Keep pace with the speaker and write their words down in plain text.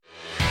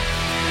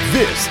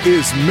This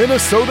is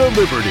Minnesota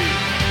Liberty,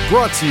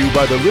 brought to you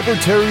by the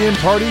Libertarian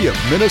Party of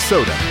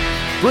Minnesota,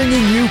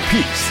 bringing you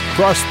peace,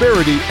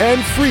 prosperity,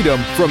 and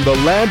freedom from the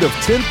land of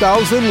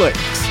 10,000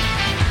 lakes.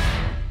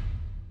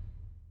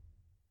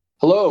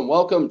 Hello and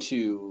welcome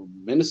to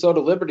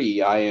Minnesota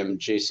Liberty. I am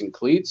Jason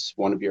Cleats,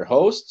 one of your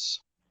hosts.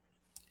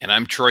 And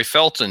I'm Troy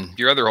Felton,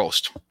 your other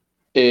host.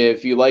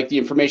 If you like the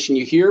information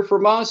you hear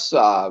from us,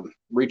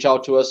 reach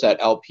out to us at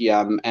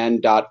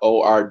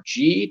lpmn.org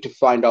to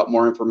find out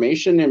more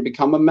information and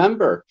become a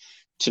member.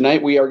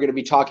 Tonight we are going to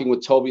be talking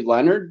with Toby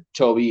Leonard.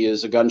 Toby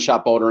is a gun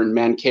shop owner in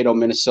Mankato,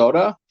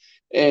 Minnesota,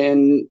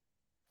 and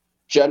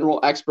general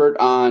expert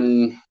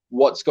on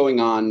what's going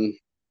on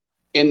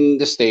in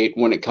the state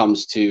when it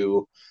comes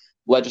to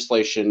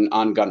legislation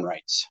on gun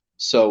rights.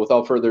 So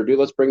without further ado,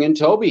 let's bring in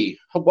Toby.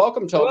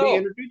 Welcome, Toby. Hello.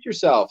 Introduce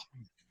yourself.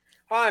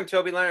 Hi, I'm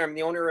Toby Leonard. I'm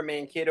the owner of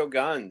Mankato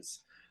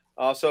Guns.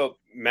 Also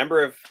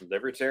member of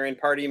Libertarian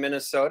Party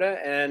Minnesota,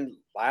 and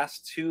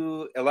last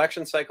two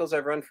election cycles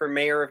I've run for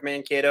mayor of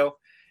Mankato.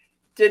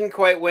 Didn't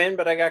quite win,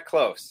 but I got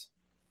close.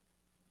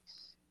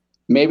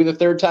 Maybe the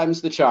third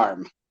time's the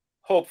charm.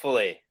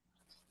 Hopefully.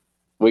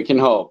 We can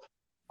hope.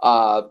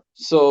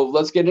 So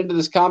let's get into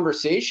this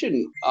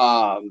conversation.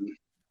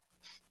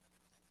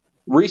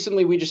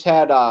 Recently, we just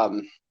had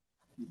an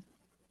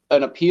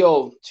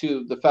appeal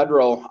to the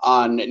federal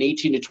on an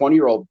 18 to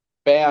 20-year-old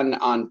ban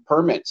on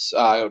permits.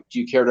 Do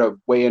you care to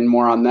weigh in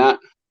more on that?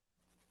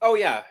 Oh,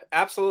 yeah,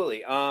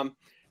 absolutely.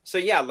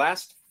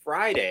 Last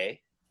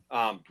Friday,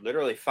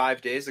 literally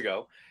 5 days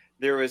ago,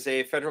 there was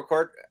a federal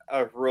court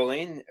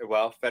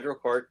federal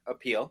court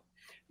appeal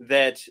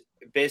that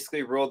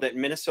basically ruled that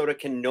Minnesota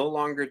can no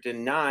longer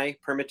deny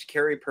permit to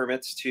carry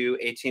permits to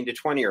 18 to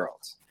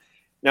 20-year-olds.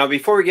 Now,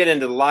 before we get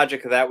into the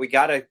logic of that, we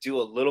got to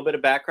do a little bit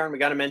of background. We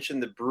got to mention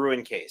the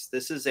Bruen case.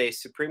 This is a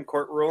Supreme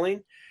Court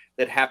ruling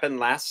that happened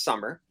last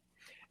summer.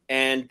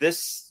 And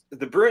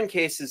the Bruen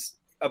case is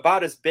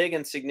about as big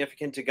and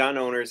significant to gun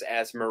owners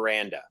as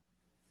Miranda.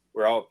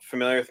 We're all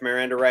familiar with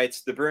Miranda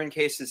rights. The Bruen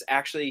case is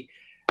actually,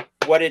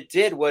 what it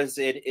did was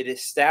it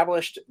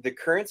established the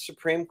current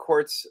Supreme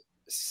Court's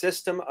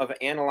system of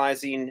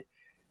analyzing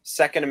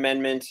Second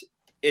Amendment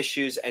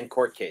issues and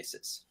court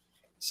cases.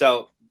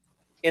 So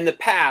in the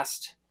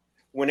past,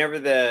 whenever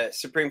the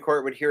Supreme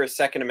Court would hear a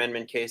Second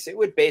Amendment case, it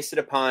would base it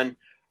upon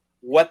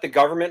what the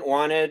government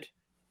wanted,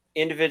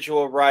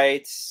 individual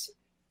rights,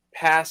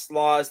 past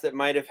laws that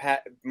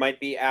might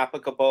be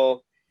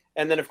applicable,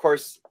 and then, of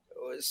course,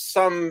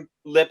 some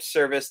lip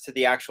service to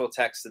the actual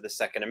text of the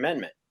Second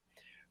Amendment.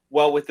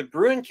 Well, with the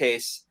Bruen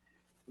case,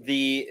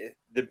 the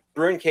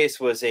Bruen case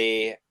was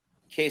a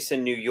case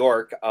in New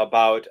York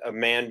about a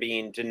man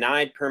being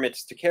denied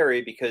permits to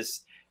carry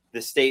because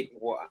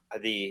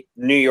the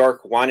New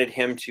York wanted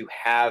him to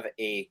have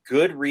a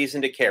good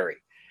reason to carry,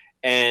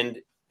 and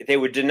they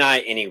would deny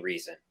any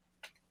reason.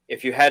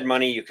 If you had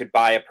money, you could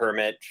buy a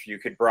permit, you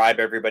could bribe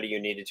everybody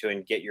you needed to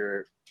and get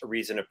your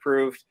reason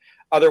approved.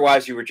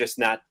 Otherwise, you were just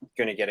not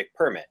going to get a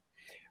permit.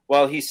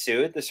 Well, he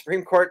sued. The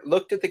Supreme Court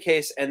looked at the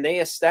case and they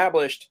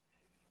established,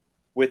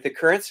 with the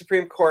current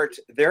Supreme Court,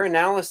 their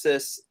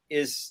analysis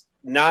is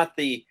not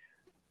the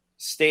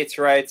states'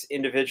 rights,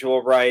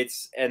 individual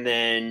rights, and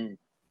then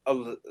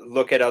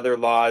look at other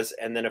laws,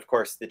 and then, of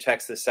course, the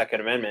text of the Second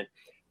Amendment.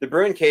 The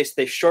Bruen case,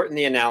 they shortened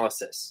the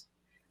analysis.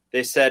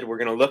 They said, we're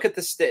going to look at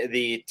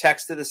the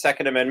text of the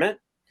Second Amendment,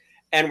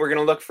 and we're going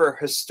to look for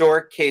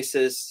historic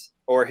cases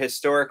or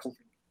historic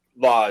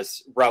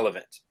laws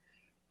relevant.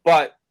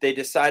 But they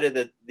decided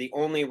that the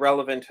only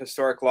relevant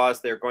historic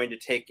laws they're going to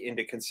take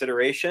into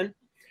consideration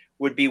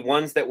would be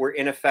ones that were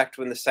in effect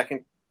when the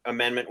Second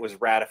Amendment was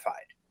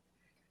ratified.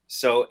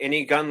 So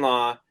any gun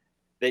law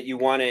that you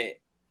want to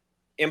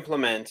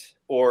implement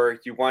or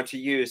you want to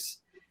use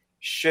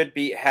should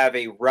have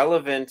a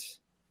relevant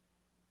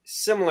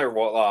similar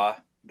law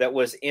that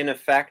was in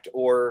effect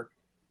or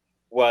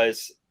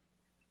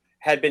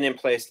had been in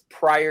place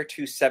prior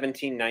to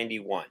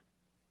 1791.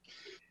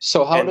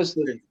 So how does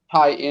this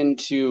tie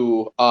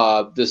into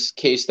this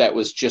case that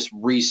was just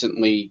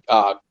recently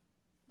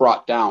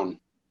brought down?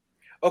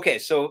 Okay,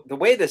 so the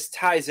way this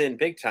ties in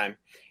big time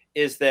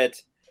is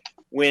that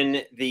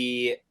when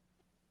the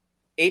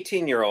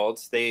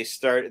 18-year-olds, they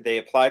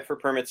applied for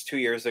permits 2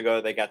 years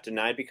ago. They got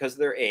denied because of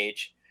their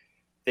age.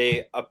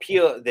 They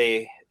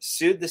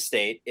sued the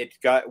state. It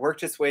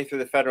worked its way through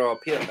the federal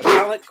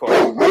appellate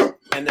court,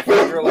 and the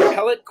federal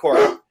appellate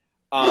court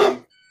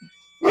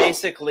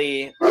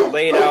basically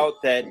laid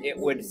out that it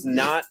was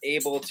not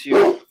able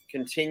to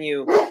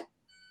continue.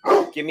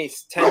 Give me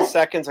 10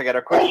 seconds. I got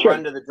to quick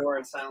run to the door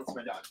and silence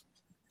my dog.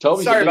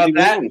 Toby, sorry about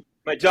that.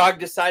 My dog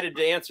decided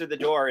to answer the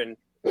door, and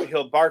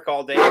he'll bark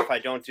all day if I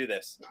don't do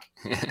this.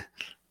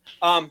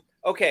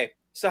 Okay,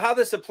 so how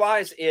this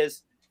applies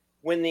is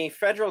when the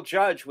federal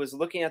judge was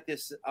looking at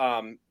this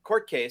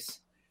court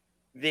case,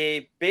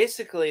 the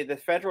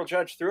federal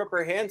judge threw up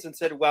her hands and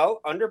said,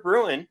 well, under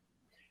Bruen,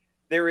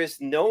 there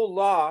is no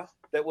law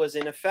that was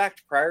in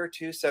effect prior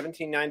to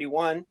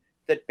 1791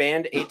 that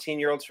banned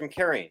 18-year-olds from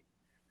carrying.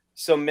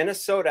 So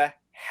Minnesota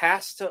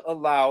has to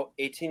allow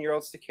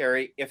 18-year-olds to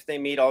carry if they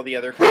meet all the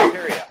other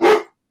criteria.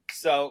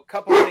 So a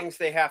couple of things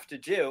they have to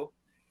do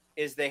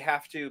is they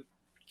have to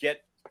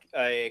get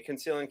a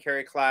conceal and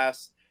carry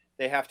class,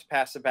 they have to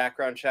pass a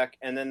background check,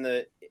 and then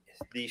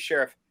the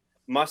sheriff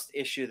must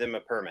issue them a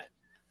permit.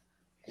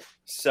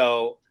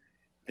 So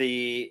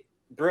the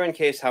Bruen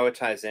case, how it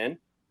ties in,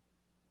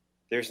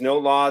 there's no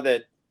law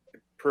that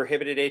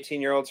prohibited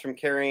 18-year-olds from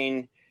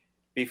carrying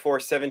before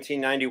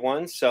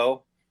 1791.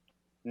 So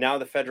now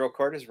the federal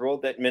court has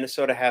ruled that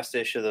Minnesota has to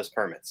issue those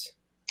permits.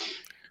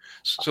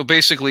 So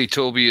basically,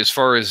 Toby, as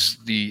far as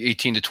the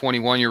 18 to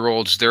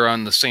 21-year-olds, they're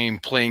on the same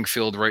playing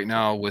field right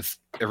now with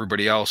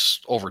everybody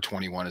else over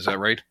 21. Is that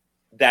right?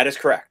 That is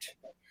correct.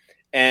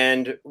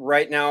 And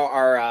right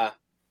now,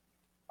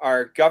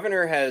 our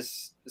governor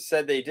has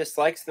said that he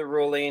dislikes the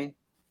ruling.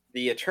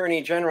 The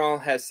attorney general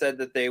has said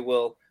that they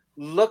will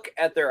look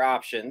at their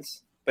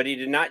options, but he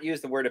did not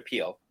use the word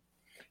appeal.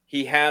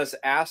 He has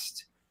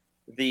asked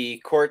the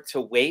court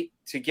to wait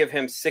to give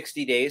him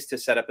 60 days to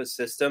set up a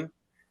system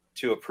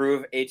to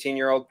approve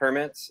 18-year-old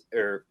permits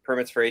or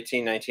permits for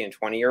 18, 19, and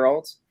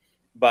 20-year-olds.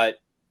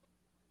 But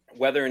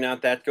whether or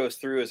not that goes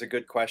through is a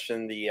good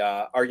question. The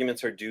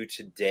arguments are due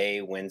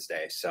today,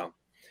 Wednesday. So,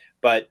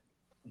 but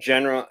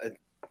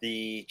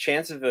the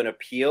chances of an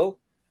appeal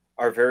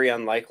are very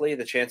unlikely.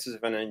 The chances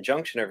of an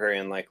injunction are very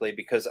unlikely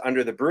because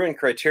under the Bruen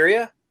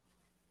criteria,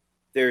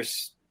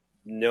 there's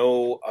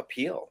no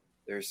appeal.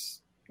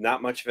 There's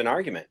not much of an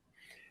argument.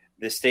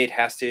 The state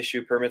has to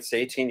issue permits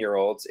to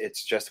 18-year-olds.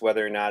 It's just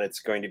whether or not it's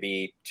going to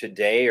be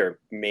today or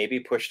maybe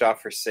pushed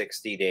off for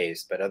 60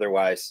 days. But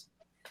otherwise,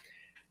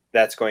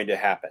 that's going to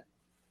happen.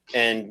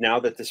 And now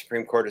that the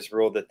Supreme Court has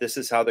ruled that this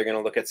is how they're going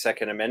to look at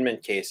Second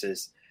Amendment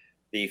cases,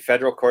 the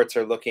federal courts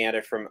are looking at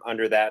it from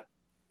under that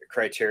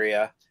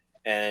criteria,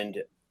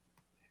 and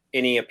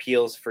any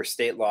appeals for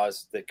state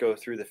laws that go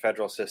through the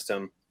federal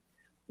system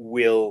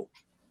will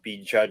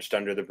be judged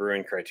under the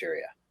Bruen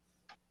criteria.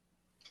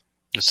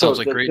 It sounds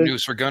like great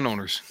news for gun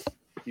owners.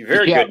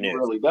 Very good news. It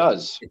really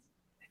does.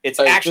 It's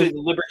actually the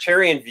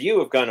libertarian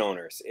view of gun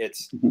owners.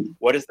 It's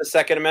what does the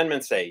Second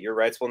Amendment say? Your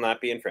rights will not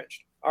be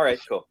infringed. All right,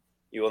 cool.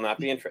 You will not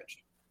be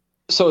infringed.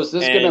 So is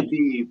this going to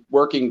be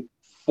working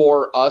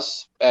for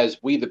us as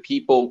we the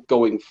people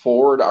going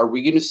forward? Are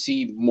we going to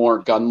see more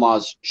gun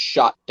laws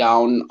shot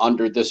down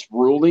under this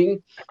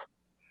ruling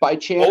by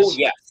chance? Oh,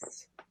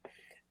 yes.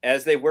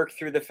 As they work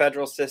through the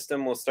federal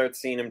system, we'll start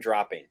seeing them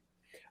dropping.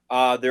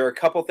 There are a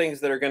couple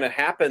things that are going to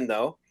happen,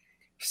 though.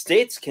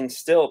 States can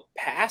still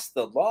pass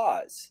the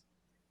laws.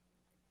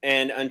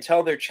 And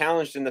until they're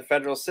challenged in the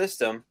federal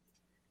system,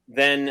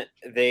 then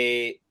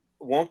they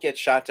won't get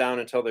shot down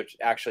until they're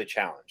actually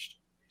challenged.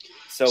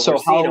 So we're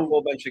seeing a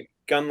whole bunch of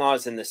gun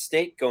laws in the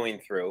state going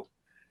through,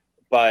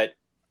 but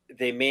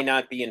they may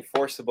not be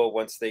enforceable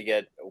once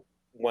they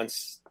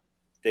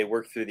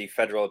work through the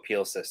federal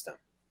appeal system.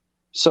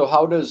 So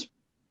how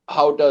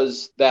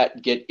does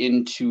that get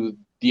into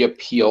the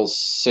appeals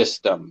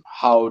system?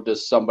 How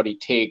does somebody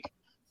take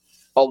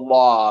a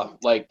law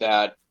like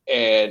that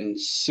and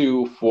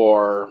sue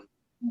for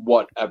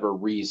whatever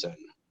reason?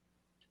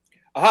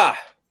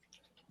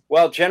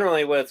 Well,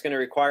 generally what it's going to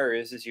require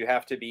is you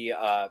have to be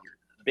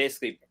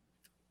basically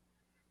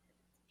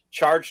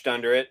charged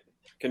under it,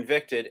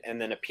 convicted, and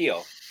then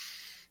appeal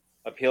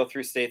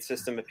through state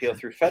system, appeal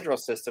through federal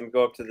system,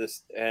 go up to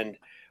this. And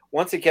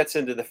once it gets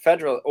into the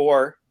federal,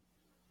 or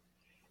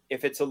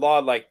if it's a law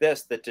like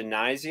this that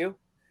denies you,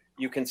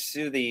 you can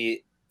sue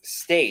the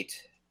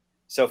state.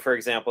 So for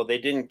example, they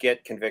didn't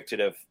get convicted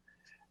of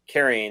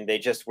carrying, they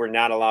just were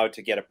not allowed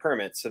to get a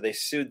permit. So they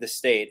sued the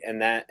state,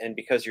 and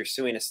because you're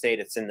suing a state,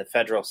 it's in the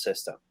federal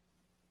system.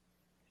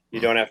 You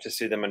don't have to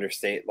sue them under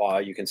state law.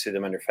 You can sue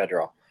them under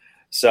federal.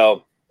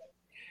 So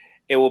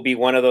it will be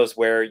one of those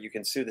where you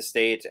can sue the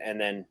state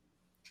and then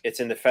it's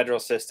in the federal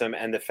system,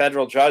 and the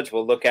federal judge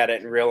will look at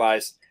it and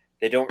realize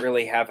they don't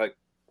really have an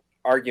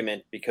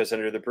argument because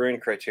under the Bruen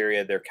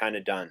criteria, they're kind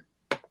of done.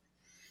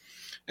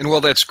 And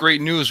well, that's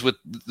great news with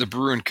the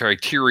Bruen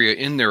criteria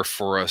in there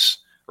for us,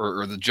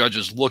 or the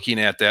judges looking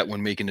at that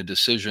when making a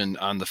decision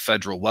on the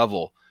federal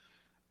level.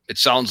 It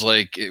sounds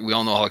like we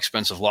all know how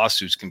expensive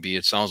lawsuits can be.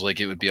 It sounds like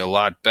it would be a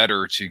lot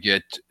better to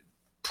get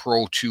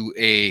pro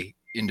 2A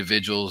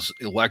individuals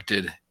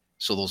elected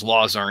so those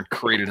laws aren't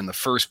created in the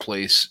first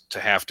place to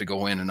have to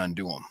go in and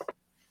undo them.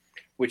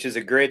 Which is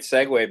a great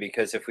segue,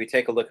 because if we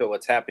take a look at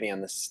what's happening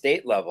on the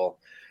state level,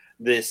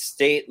 the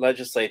state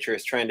legislature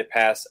is trying to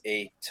pass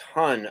a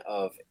ton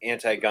of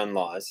anti-gun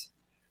laws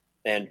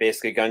and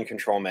basically gun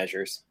control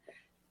measures.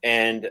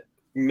 And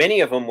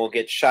many of them will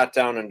get shot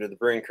down under the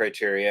Bruen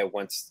criteria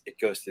once it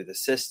goes through the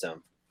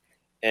system.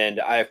 And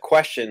I have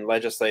questioned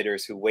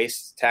legislators who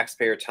waste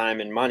taxpayer time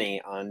and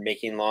money on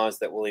making laws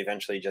that will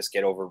eventually just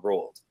get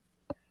overruled.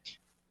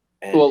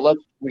 And well,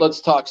 let's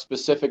talk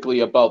specifically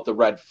about the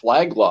red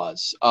flag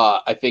laws.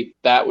 I think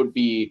that would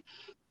be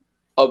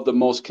of the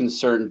most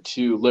concern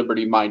to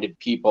liberty-minded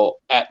people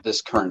at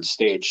this current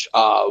stage.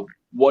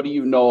 What do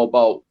you know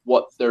about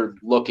what they're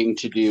looking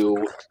to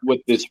do with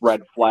this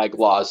red flag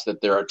laws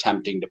that they're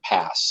attempting to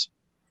pass?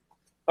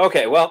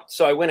 Okay, well,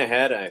 so I went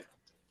ahead. I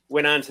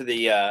went on to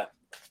the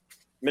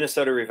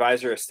Minnesota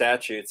Revisor of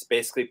Statutes,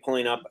 basically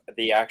pulling up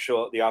the Office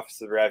of the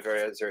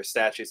Revisor of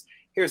Statutes.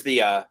 Here's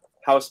the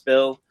House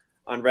bill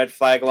on red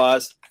flag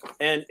laws,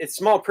 and it's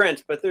small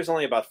print, but there's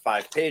only about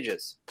 5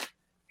 pages.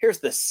 Here's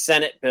the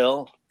Senate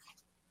bill.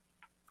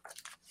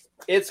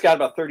 It's got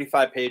about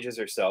 35 pages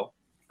or so.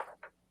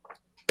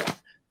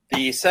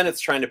 The Senate's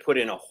trying to put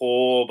in a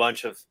whole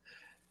bunch of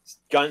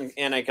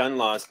anti-gun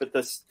laws, but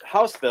this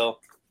House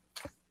bill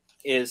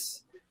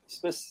is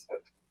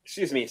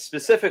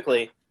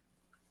specifically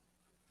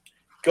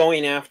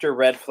going after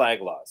red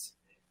flag laws.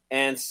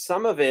 And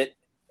some of it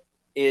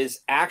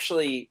is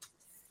actually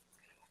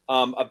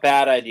a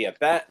bad idea.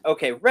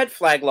 Red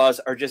flag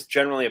laws are just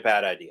generally a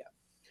bad idea.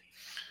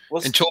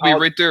 And Toby,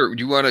 right there, could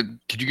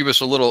you give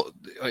us a little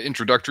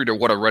introductory to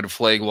what a red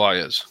flag law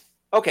is?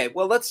 Okay,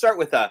 well, let's start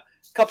with a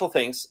couple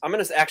things. I'm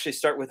going to actually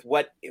start with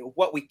what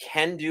we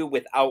can do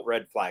without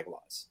red flag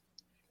laws.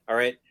 All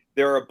right,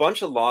 there are a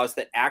bunch of laws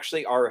that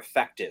actually are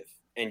effective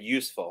and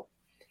useful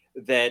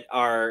that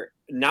are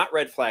not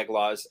red flag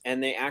laws,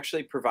 and they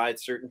actually provide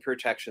certain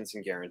protections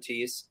and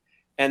guarantees,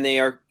 and they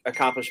are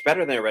accomplished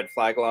better than red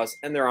flag laws,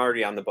 and they're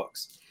already on the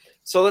books.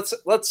 So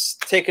let's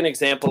take an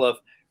example of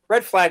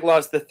red flag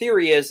laws. The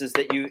theory is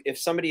that if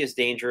somebody is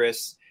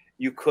dangerous,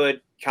 you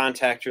could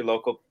contact your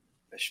local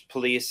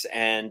police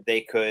and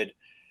they could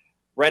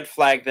red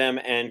flag them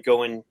and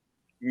go and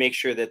make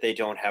sure that they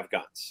don't have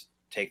guns.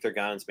 Take their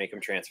guns, make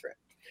them transfer it.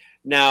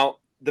 Now,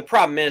 the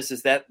problem is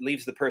that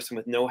leaves the person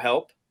with no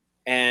help,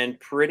 and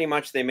pretty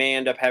much they may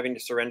end up having to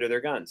surrender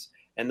their guns,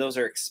 and those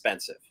are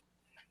expensive.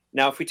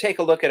 Now, if we take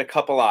a look at a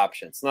couple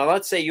options. Now,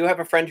 let's say you have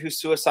a friend who's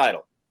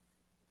suicidal.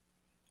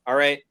 All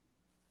right.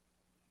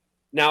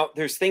 Now,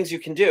 there's things you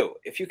can do.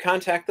 If you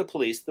contact the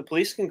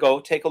police can go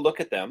take a look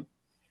at them.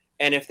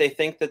 And if they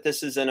think that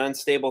this is an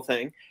unstable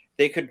thing,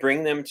 they could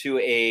bring them to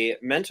a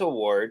mental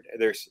ward.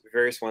 There's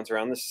various ones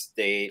around the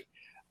state.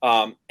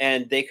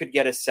 And they could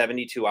get a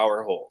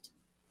 72-hour hold.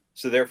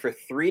 So there for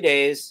 3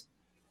 days,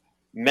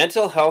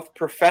 mental health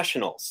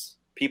professionals,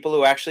 people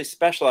who actually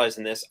specialize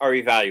in this, are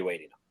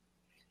evaluating them.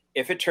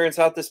 If it turns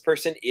out this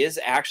person is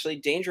actually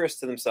dangerous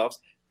to themselves,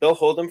 they'll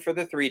hold them for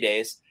the 3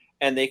 days,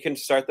 and they can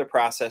start the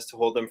process to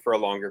hold them for a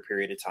longer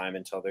period of time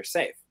until they're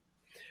safe.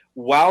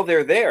 While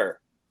they're there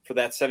for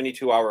that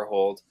 72-hour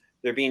hold,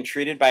 they're being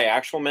treated by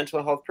actual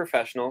mental health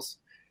professionals,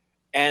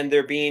 and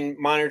they're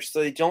being monitored so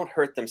they don't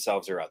hurt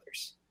themselves or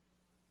others.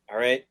 All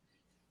right?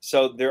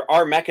 So there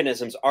are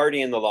mechanisms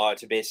already in the law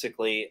to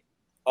basically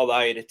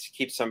allow you to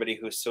keep somebody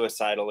who's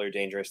suicidal or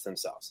dangerous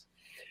themselves.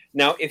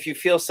 Now, if you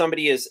feel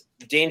somebody is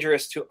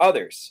dangerous to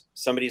others,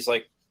 somebody's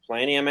like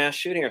planning a mass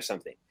shooting or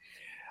something,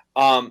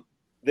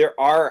 there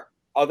are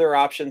other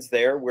options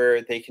there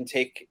where they can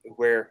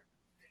where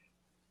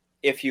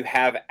if you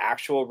have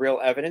actual real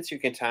evidence, you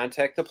can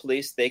contact the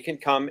police. They can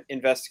come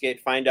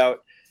investigate, find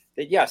out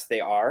that, yes,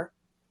 they are.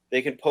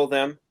 They can pull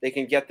them. They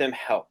can get them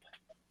help.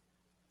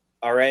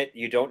 All right?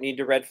 You don't need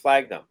to red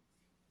flag them.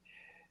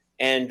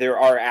 And there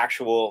are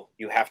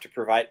you have to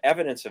provide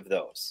evidence of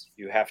those.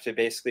 You have to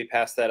basically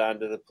pass that on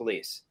to the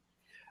police.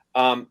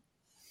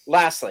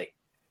 Lastly,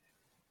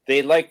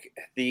 they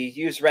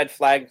use red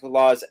flag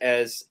laws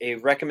as a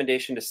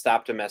recommendation to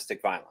stop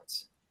domestic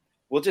violence.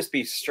 We'll just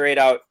be straight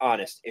out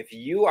honest. If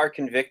you are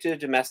convicted of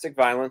domestic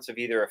violence of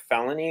either a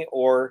felony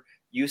or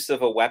use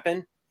of a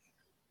weapon,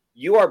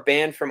 you are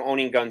banned from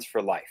owning guns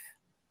for life.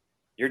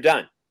 You're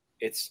done.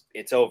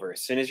 It's over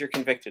as soon as you're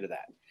convicted of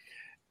that.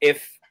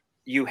 If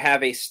you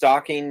have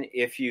stalking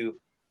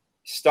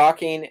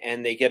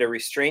and they get a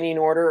restraining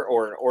order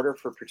or an order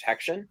for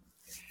protection,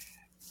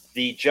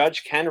 the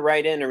judge can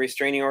write in a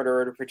restraining order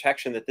of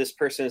protection that this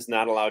person is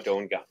not allowed to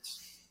own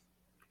guns.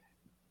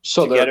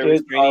 So to get a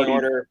restraining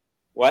order,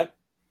 what?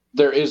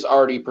 There is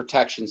already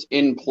protections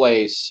in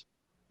place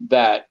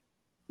that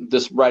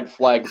this red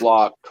flag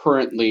law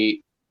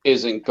currently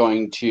isn't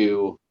going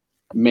to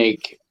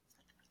make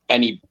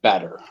any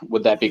better.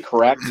 Would that be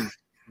correct?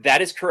 That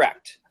is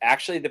correct.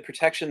 Actually, the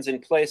protections in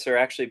place are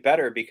actually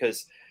better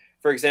because,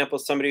 for example,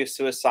 somebody who's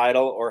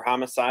suicidal or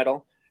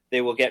homicidal,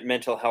 they will get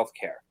mental health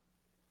care.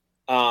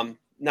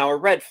 Now, a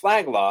red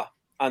flag law,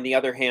 on the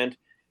other hand,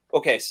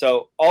 okay,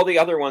 so all the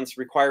other ones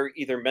require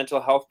either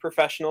mental health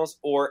professionals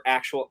or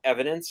actual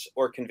evidence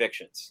or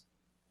convictions.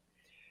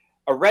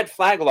 A red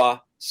flag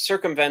law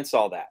circumvents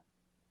all that.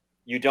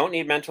 You don't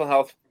need mental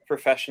health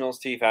professionals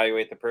to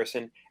evaluate the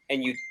person,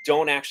 and you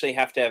don't actually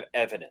have to have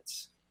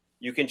evidence.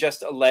 You can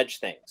just allege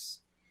things.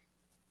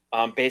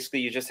 Basically,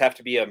 you just have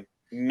to be a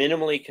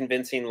minimally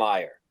convincing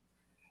liar.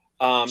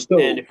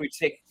 And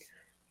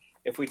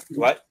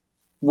what?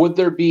 Would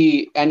there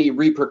be any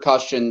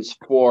repercussions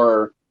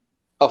for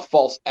a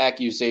false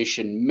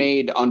accusation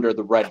made under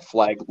the red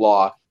flag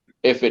law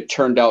if it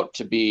turned out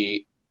to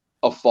be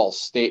a false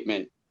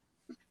statement?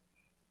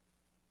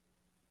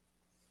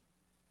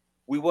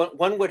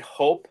 One would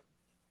hope,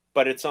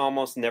 but it's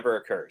almost never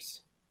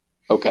occurs.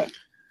 Okay.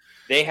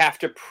 They have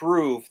to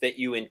prove that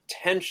you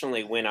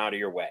intentionally went out of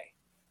your way.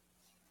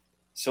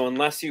 So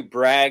unless you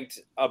bragged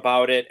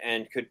about it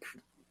and could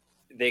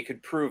They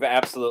could prove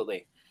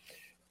absolutely.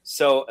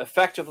 So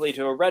effectively,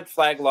 to a red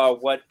flag law,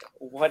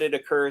 what it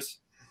occurs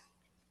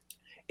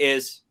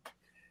is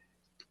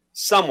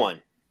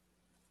someone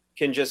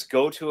can just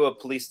go to a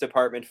police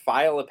department,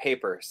 file a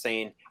paper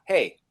saying,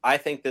 hey, I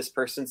think this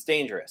person's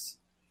dangerous.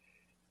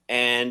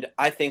 And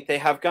I think they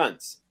have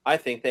guns. I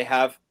think they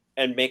have,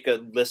 and make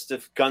a list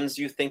of guns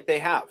you think they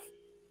have.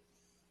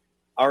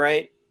 All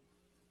right.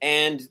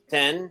 And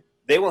then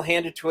they will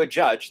hand it to a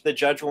judge. The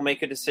judge will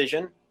make a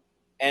decision.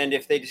 And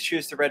if they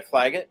choose to red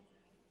flag it,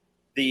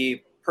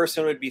 the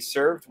person would be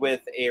served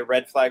with a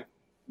red flag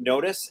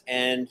notice,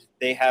 and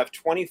they have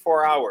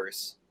 24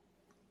 hours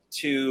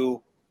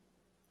to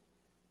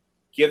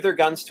give their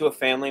guns to a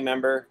family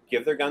member,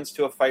 give their guns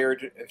to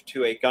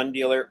a gun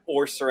dealer,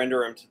 or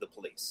surrender them to the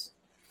police.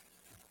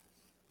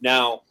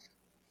 Now,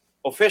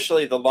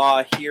 officially, the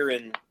law here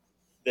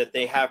that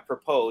they have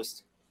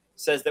proposed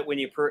says that when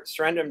you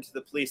surrender them to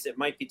the police, it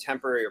might be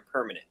temporary or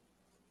permanent.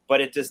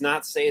 But it does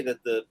not say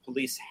that the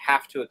police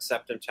have to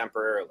accept them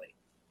temporarily.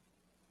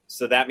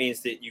 So that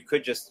means that you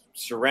could just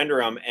surrender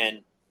them,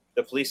 and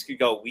the police could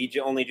go, we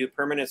only do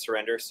permanent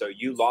surrender, so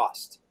you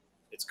lost.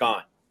 It's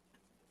gone.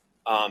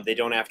 They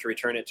don't have to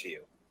return it to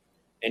you.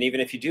 And even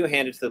if you do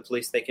hand it to the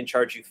police, they can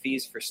charge you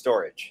fees for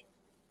storage.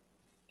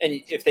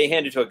 And if they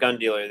hand it to a gun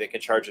dealer, they can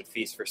charge it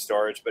fees for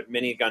storage. But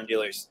many gun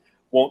dealers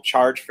won't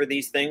charge for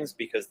these things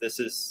because this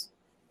is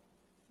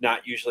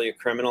not usually a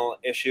criminal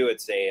issue.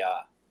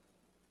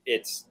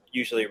 It's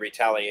usually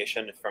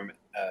retaliation from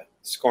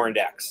scorned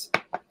ex,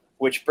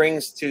 which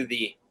brings to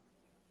the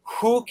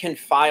who can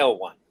file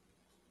one.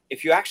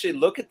 If you actually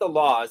look at the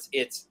laws,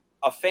 it's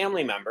a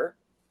family member,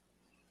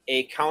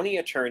 a county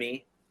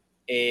attorney,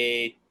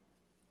 a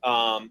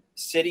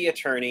city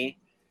attorney,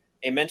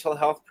 a mental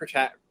health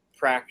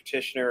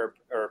practitioner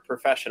or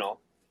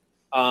professional,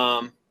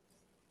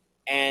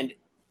 and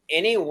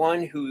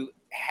anyone who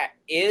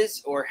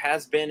is or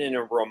has been in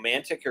a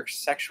romantic or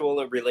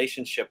sexual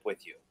relationship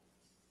with you.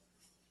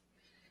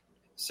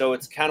 So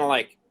it's kind of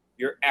like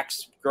your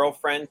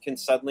ex-girlfriend can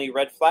suddenly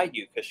red flag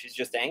you because she's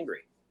just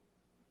angry.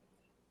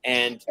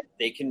 And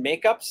they can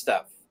make up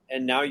stuff,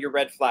 and now you're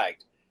red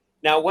flagged.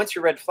 Now, once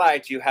you're red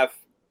flagged,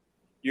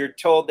 you're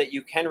told that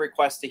you can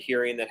request a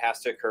hearing that has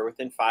to occur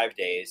within 5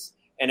 days.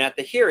 And at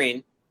the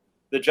hearing,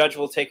 the judge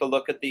will take a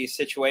look at the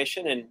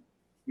situation and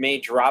may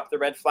drop the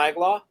red flag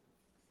law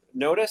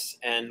notice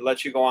and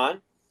let you go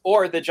on.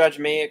 Or the judge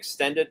may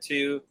extend it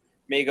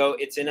may go,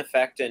 it's in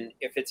effect. And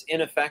if it's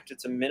in effect,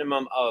 it's a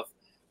minimum of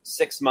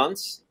 6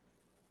 months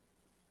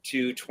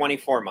to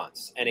 24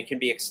 months. And it can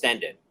be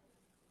extended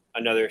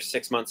another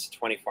 6 months to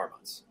 24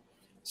 months.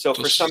 So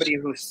for somebody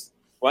who's,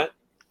 what?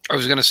 I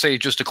was going to say,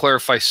 just to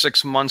clarify,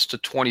 6 months to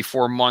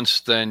 24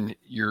 months, then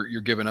you're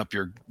giving up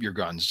your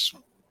guns.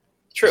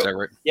 True. Is that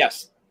right?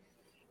 Yes.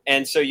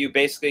 And so you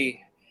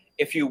basically,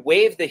 if you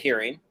waive the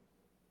hearing,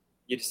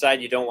 you decide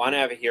you don't want to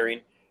have a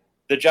hearing,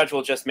 the judge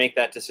will just make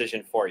that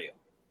decision for you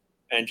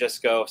and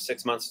just go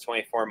 6 months to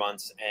 24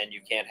 months, and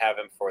you can't have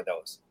him for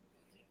those.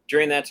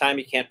 During that time,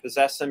 you can't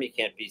possess them, you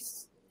can't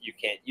use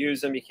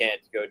them, you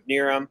can't go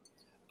near them.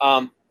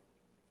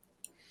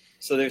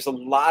 So there's a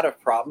lot of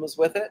problems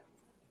with it.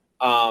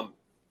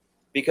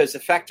 Because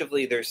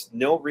effectively there's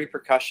no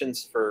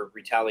repercussions for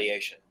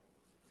retaliation.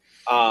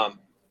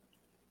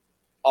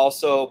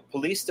 Also,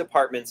 police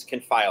departments can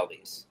file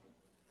these.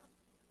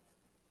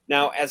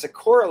 Now, as a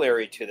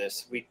corollary to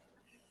this,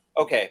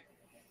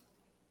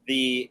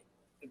 the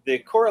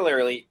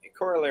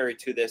corollary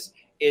to this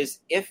is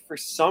if for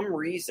some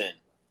reason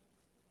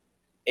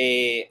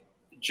a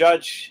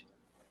judge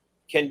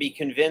can be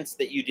convinced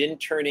that you didn't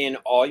turn in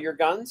all your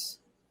guns,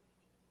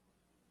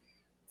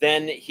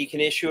 then he can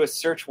issue a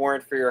search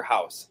warrant for your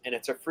house, and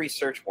it's a free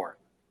search warrant.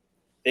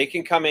 They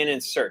can come in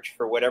and search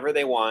for whatever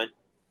they want.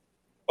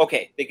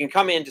 Okay, they can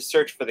come in to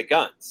search for the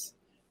guns,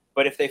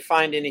 but if they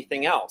find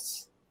anything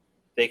else,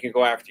 they can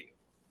go after you.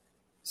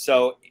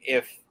 So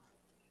you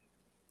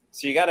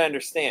got to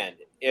understand,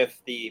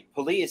 if the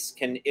police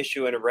can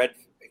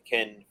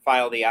can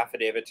file the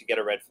affidavit to get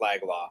a red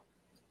flag law,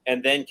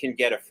 and then can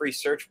get a free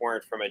search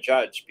warrant from a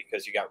judge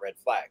because you got red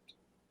flagged,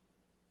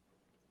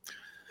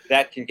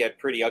 that can get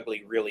pretty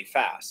ugly really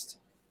fast.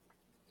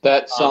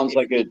 That sounds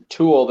like a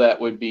tool that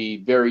would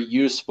be very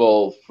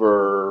useful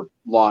for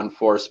law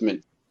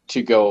enforcement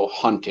to go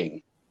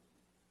hunting.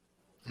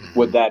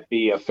 Would that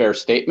be a fair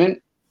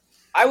statement?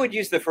 I would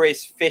use the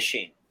phrase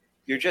fishing.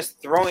 You're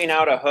just throwing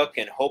out a hook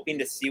and hoping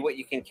to see what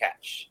you can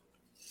catch.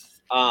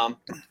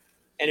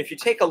 And if you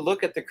take a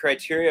look at the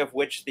criteria of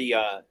which the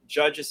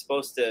judge is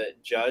supposed to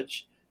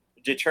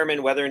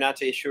determine whether or not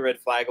to issue a red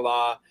flag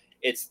law,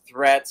 it's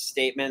threats,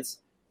 statements,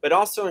 but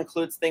also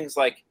includes things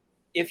like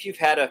if you've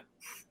had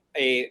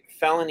a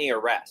felony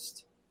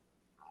arrest.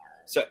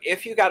 So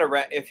if you got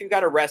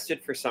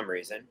arrested for some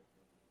reason,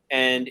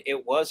 and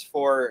it was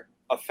for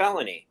a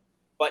felony,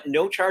 but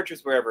no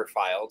charges were ever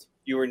filed,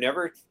 you were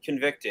never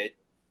convicted,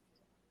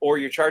 or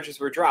your charges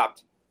were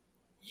dropped,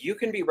 you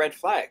can be red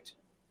flagged.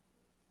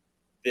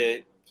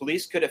 The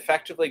police could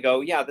effectively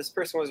go, yeah, this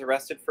person was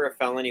arrested for a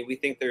felony. We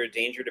think they're a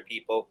danger to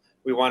people.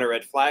 we want to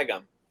red flag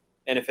them.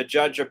 And if a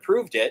judge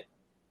approved it,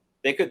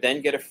 they could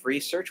then get a free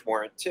search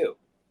warrant too.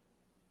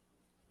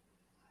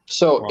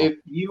 So if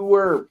you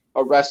were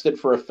arrested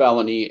for a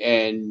felony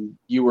and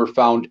you were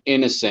found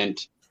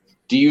innocent,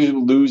 do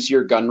you lose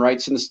your gun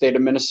rights in the state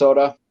of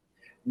Minnesota?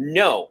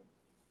 No,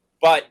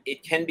 but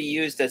it can be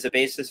used as a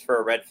basis for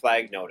a red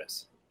flag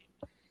notice.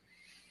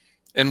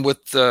 And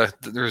with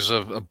there's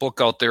a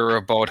book out there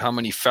about how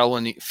many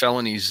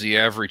felonies the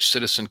average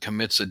citizen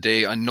commits a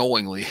day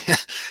unknowingly.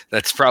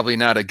 That's probably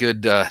not a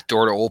good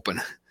door to open.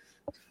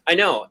 I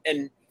know,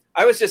 and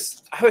I was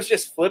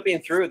just flipping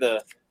through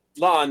the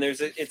law, and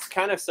it's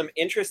kind of some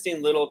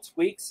interesting little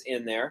tweaks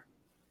in there.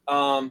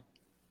 Yeah,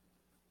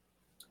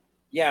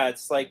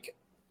 it's like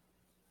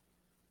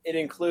it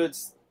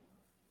includes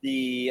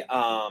the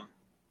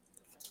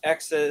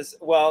X's.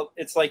 Well,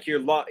 it's like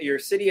your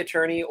city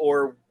attorney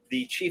or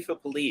the chief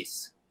of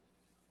police.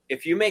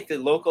 If you make the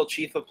local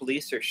chief of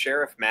police or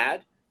sheriff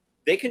mad,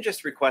 they can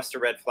just request a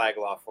red flag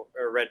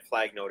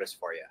notice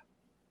for you.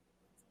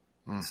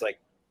 It's like,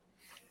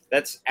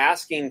 that's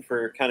asking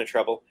for kind of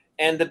trouble.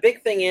 And the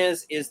big thing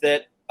is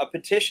that a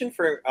petition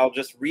for, I'll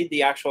just read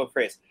the actual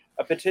phrase,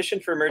 a petition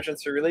for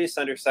emergency release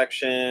under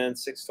section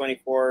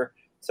 624,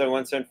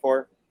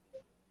 7174,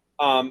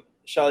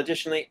 shall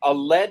additionally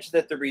allege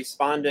that the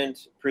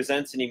respondent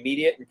presents an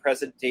immediate and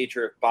present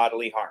danger of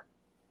bodily harm.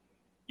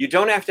 You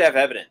don't have to have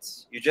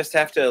evidence. You just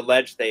have to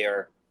allege they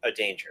are a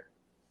danger.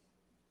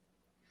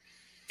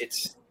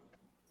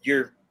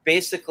 You're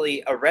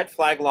basically, a red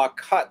flag law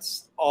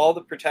cuts all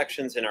the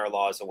protections in our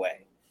laws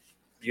away.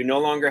 You no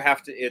longer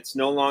have to, it's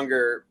no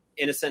longer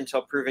innocent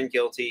until proven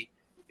guilty.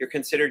 You're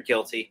considered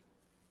guilty.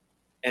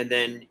 And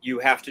then you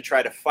have to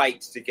try to fight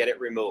to get it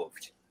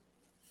removed.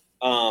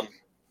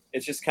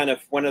 It's just kind of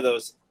one of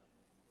those.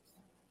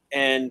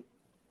 And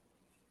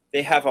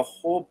they have a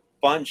whole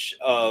bunch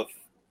of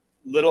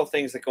little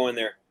things that go in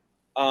there.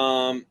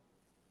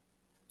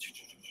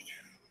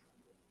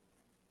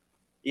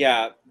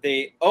 Yeah,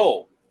 they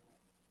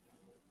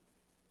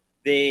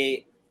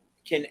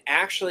can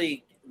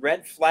actually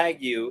red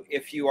flag you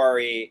if you are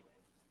a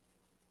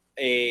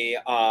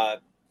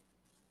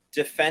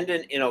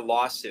defendant in a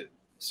lawsuit.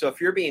 So if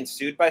you're being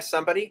sued by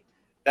somebody,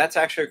 that's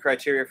actually a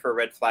criteria for a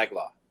red flag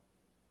law.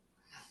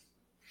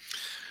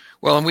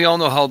 Well, and we all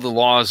know how the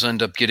laws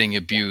end up getting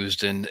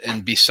abused. And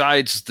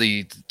besides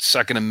the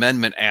Second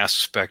Amendment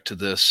aspect to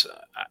this,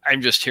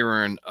 I'm just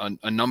hearing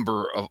a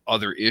number of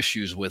other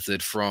issues with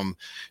it from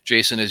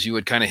Jason, as you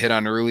had kind of hit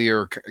on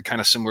earlier, kind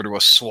of similar to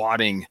a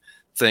swatting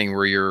thing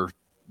where you're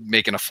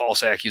making a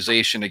false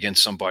accusation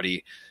against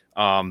somebody.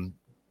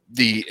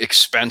 The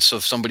expense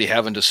of somebody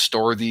having to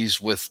store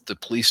these with the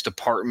police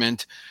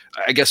department.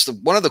 I guess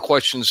one of the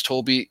questions,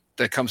 Toby,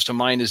 that comes to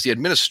mind is the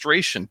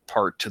administration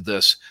part to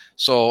this.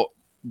 So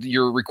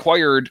you're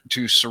required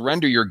to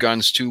surrender your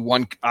guns to,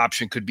 one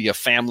option could be a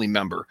family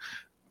member.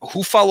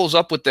 Who follows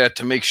up with that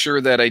to make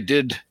sure that I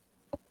did?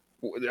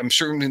 I'm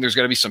sure there's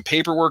got to be some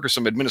paperwork or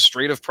some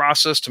administrative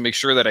process to make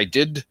sure that I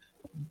did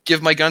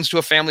give my guns to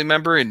a family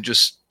member and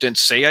just didn't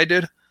say I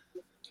did.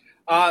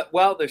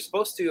 Well, they're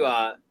supposed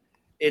to,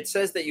 it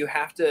says that you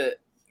have to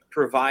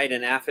provide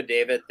an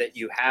affidavit that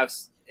you have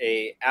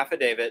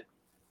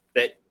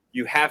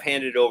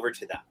handed over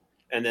to them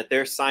and that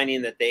they're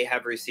signing that they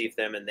have received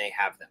them and they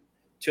have them,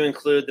 to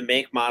include the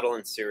make, model,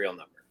 and serial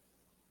number.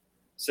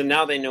 So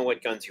now they know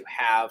what guns you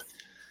have.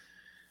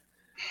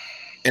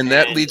 And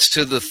that leads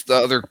to the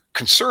other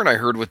concern I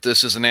heard with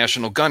this is a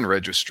National Gun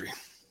Registry.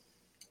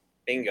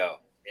 Bingo.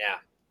 Yeah.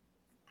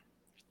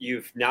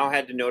 You've now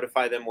had to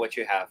notify them what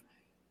you have.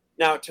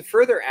 Now, to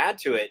further add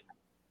to it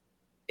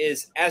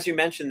is, as you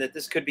mentioned, that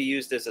this could be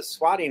used as a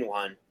swatting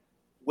one.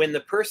 When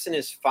the person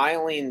is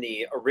filing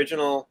the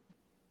original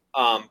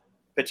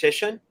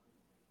petition,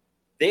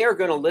 they are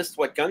going to list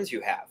what guns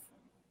you have.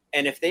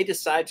 And if they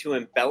decide to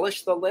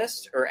embellish the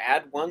list or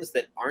add ones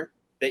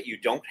that you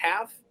don't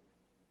have,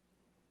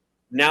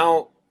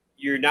 now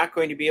you're not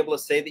going to be able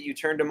to say that you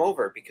turned them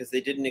over because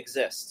they didn't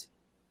exist.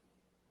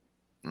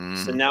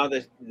 So now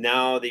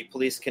the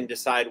police can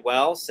decide,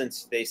 well,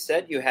 since they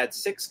said you had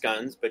 6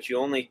 guns, but you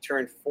only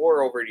turned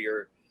 4 over to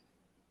your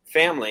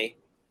family,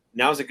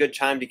 now's a good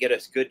time to get a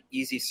good,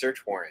 easy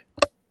search warrant.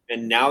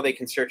 And now they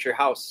can search your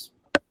house.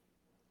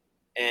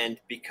 And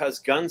because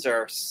guns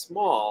are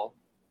small,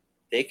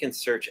 they can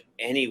search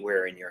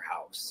anywhere in your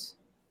house.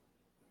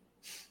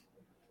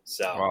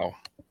 So wow.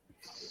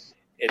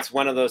 It's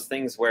one of those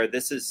things where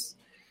this is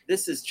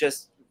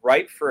just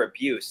ripe for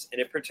abuse,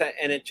 and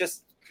it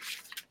just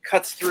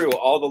cuts through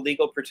all the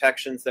legal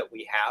protections that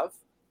we have,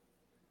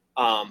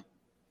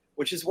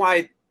 which is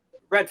why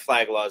red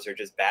flag laws are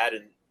just bad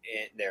in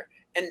there.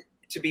 And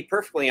to be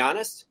perfectly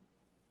honest,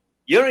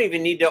 you don't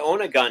even need to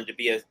own a gun to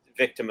be a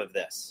victim of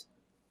this.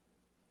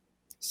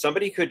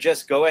 Somebody could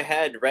just go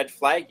ahead, red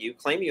flag you,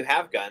 claim you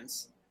have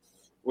guns.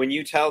 When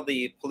you tell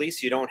the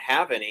police you don't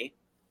have any,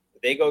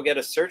 they go get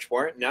a search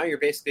warrant. Now you're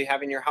basically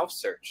having your house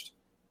searched.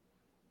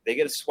 They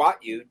get to SWAT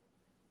you,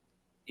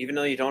 even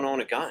though you don't own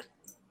a gun.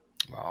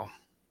 Wow.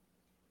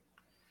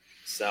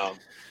 So,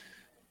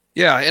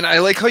 Yeah, and I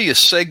like how you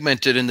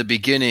segmented in the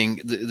beginning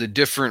the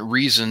different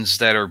reasons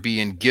that are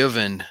being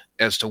given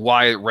as to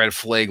why red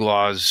flag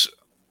laws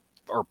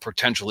are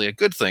potentially a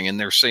good thing. And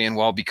they're saying,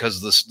 well,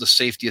 because the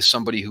safety of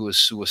somebody who is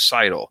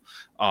suicidal.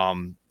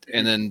 And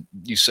then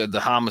you said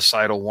the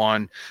homicidal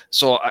one.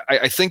 So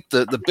I think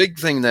the big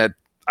thing that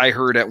I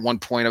heard at one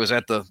point, I was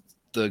at the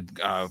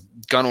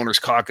Gun Owners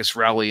Caucus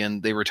rally,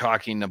 and they were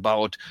talking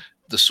about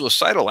the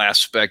suicidal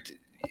aspect.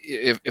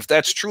 If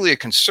that's truly a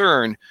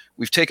concern,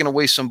 we've taken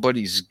away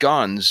somebody's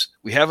guns.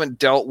 We haven't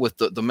dealt with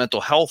the mental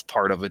health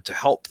part of it to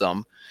help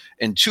them.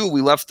 And two,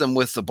 we left them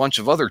with a bunch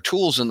of other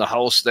tools in the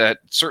house that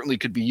certainly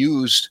could be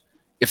used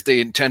if they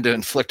intend to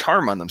inflict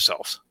harm on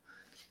themselves.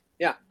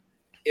 Yeah.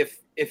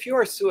 If you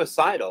are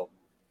suicidal,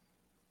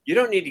 you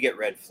don't need to get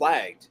red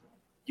flagged.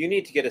 You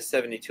need to get a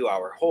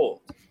 72-hour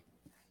hold.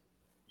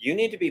 You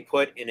need to be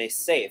put in a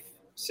safe,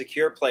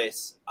 secure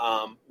place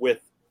with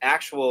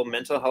actual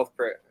mental health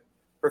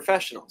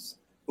professionals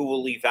who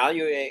will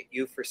evaluate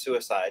you for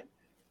suicide.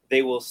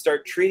 They will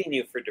start treating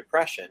you for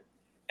depression,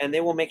 and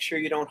they will make sure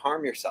you don't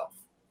harm yourself.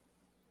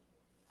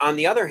 On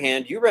the other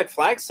hand, you red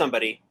flag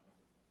somebody.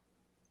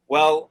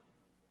 Well,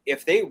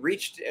 if they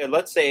reached,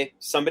 let's say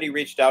somebody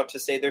reached out to,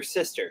 say, their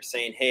sister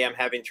saying, hey, I'm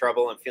having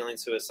trouble, I'm feeling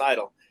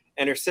suicidal,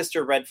 and her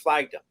sister red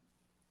flagged them.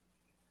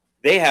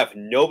 They have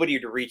nobody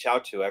to reach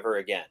out to ever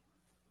again,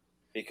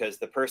 because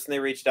the person they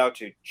reached out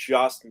to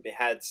just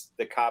had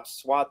the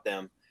cops swat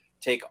them,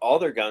 take all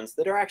their guns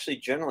that are actually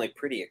generally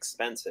pretty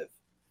expensive.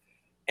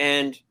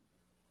 And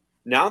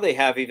now they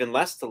have even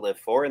less to live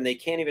for, and they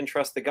can't even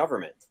trust the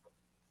government.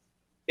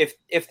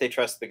 If they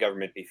trust the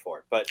government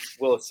before, but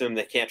we'll assume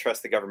they can't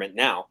trust the government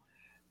now.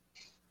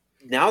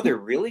 Now they're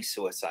really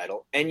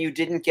suicidal, and you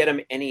didn't get them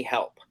any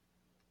help.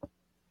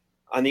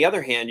 On the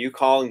other hand, you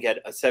call and get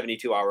a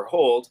 72-hour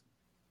hold.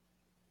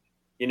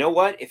 You know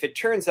what? If it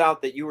turns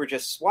out that you were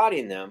just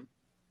swatting them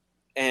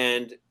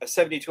and a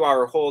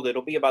 72-hour hold,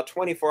 it'll be about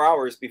 24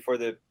 hours before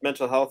the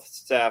mental health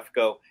staff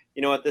go,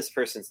 you know what? This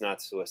person's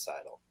not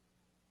suicidal.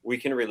 We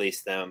can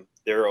release them.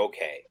 They're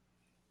okay.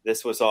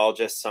 This was all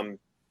just some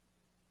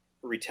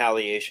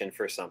retaliation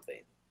for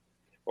something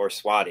or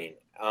swatting.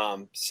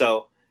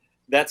 So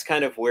that's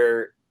kind of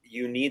where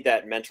you need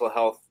that mental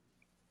health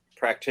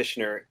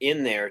practitioner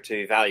in there to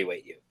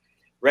evaluate you.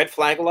 Red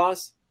flag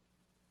laws,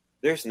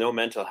 there's no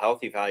mental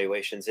health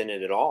evaluations in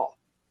it at all.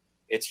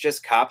 It's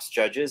just cops,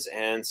 judges,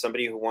 and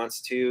somebody who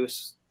wants to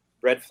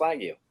red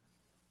flag you.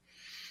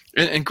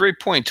 And great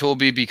point,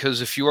 Toby,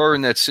 because if you are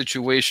in that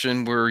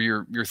situation where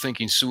you're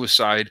thinking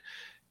suicide,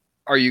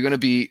 are you going to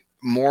be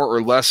more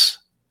or less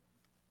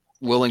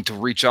willing to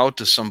reach out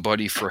to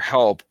somebody for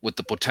help with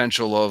the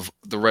potential of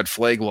the red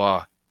flag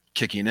law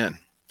kicking in?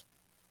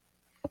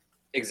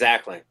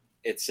 Exactly.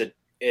 It's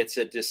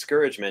a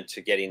discouragement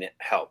to getting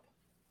help.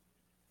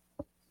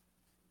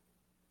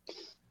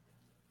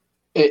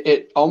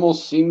 It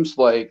almost seems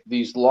like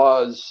these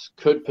laws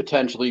could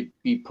potentially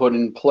be put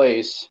in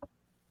place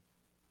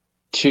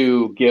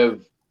to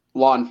give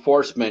law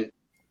enforcement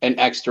an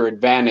extra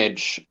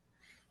advantage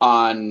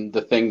on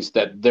the things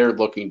that they're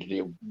looking to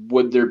do.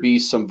 Would there be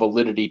some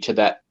validity to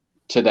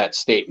that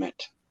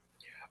statement?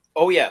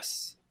 Oh,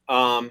 yes.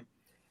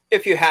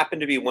 If you happen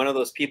to be one of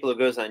those people who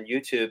goes on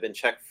YouTube and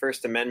check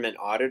First Amendment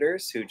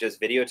auditors who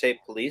just videotape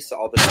police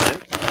all the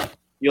time,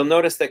 you'll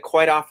notice that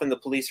quite often the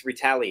police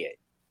retaliate.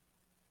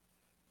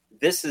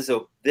 This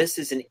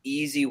is an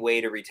easy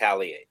way to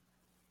retaliate.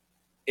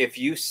 If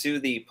you sue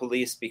the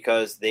police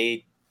because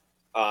they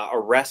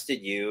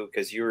arrested you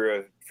because you were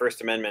a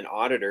First Amendment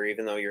auditor,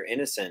 even though you're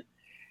innocent,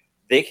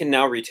 they can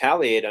now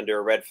retaliate under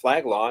a red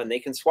flag law and they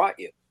can swat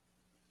you.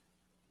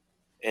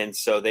 And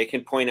so they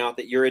can point out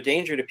that you're a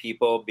danger to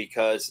people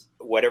because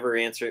whatever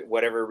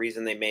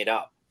reason they made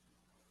up.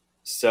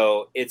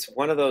 So it's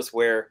one of those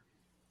where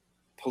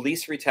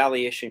police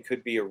retaliation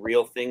could be a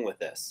real thing with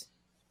this.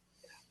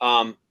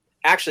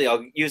 Actually,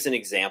 I'll use an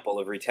example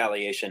of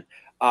retaliation.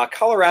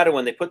 Colorado,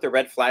 when they put the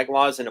red flag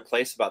laws into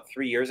place about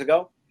 3 years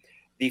ago,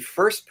 the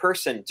first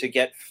person to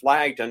get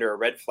flagged under a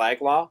red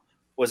flag law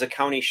was a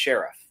county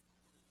sheriff.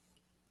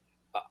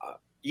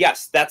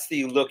 Yes, that's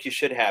the look you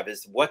should have,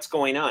 is what's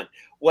going on.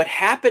 What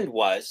happened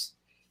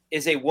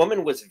is a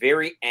woman was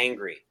very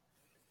angry.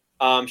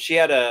 She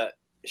had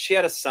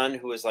a son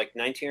who was like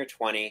 19 or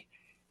 20.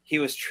 He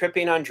was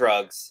tripping on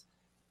drugs.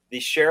 The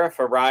sheriff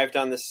arrived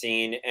on the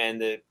scene and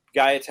the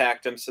guy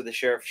attacked him. So the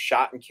sheriff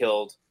shot and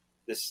killed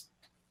this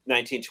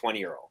 19,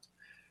 20-year-old.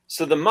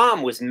 So the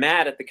mom was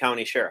mad at the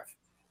county sheriff.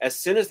 As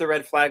soon as the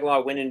red flag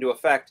law went into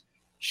effect,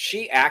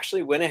 she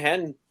actually went ahead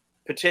and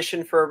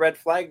petitioned for a red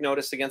flag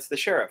notice against the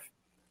sheriff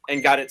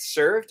and got it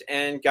served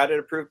and got it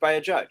approved by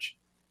a judge.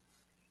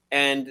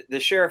 And the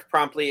sheriff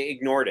promptly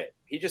ignored it.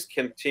 He just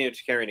continued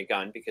carrying a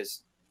gun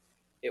because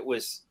it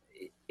was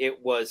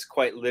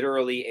quite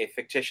literally a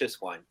fictitious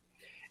one.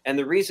 And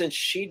the reason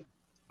she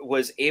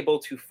was able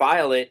to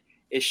file it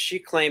is she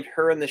claimed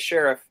her and the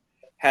sheriff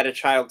had a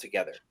child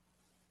together.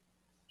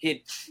 He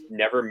had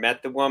never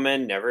met the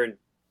woman, never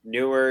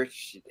knew her.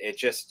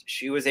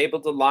 She was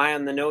able to lie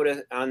on the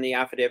notice, on the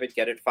affidavit,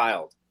 get it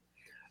filed.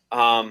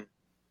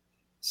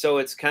 So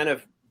it's kind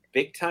of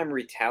big time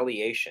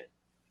retaliation.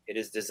 It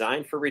is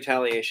designed for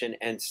retaliation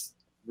and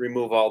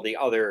remove all the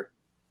other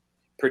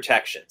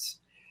protections.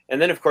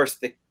 And then, of course,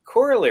 the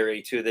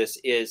corollary to this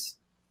is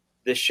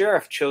the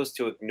sheriff chose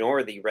to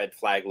ignore the red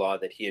flag law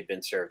that he had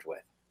been served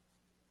with.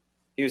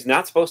 He was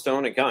not supposed to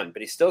own a gun,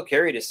 but he still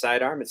carried his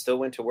sidearm and still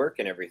went to work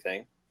and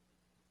everything.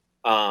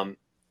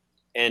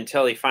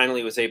 Until he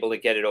finally was able to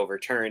get it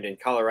overturned. In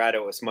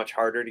Colorado, it was much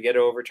harder to get it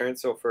overturned.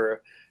 So for a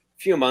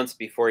few months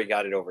before he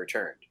got it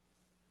overturned.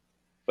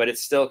 But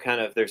it's still kind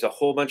of, there's a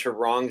whole bunch of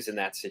wrongs in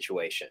that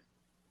situation.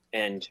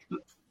 And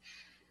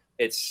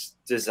it's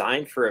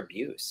designed for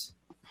abuse.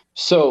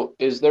 So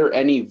is there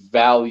any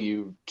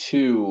value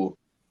to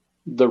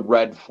the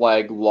red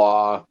flag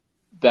law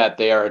that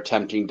they are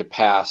attempting to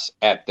pass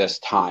at this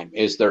time?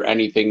 Is there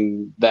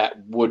anything that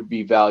would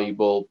be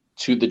valuable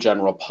to the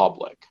general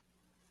public?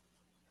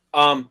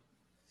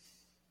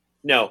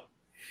 No.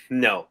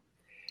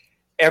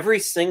 Every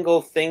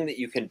single thing that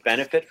you can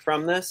benefit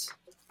from this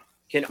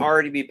can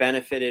already be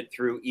benefited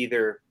through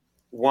either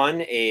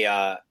one,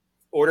 a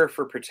order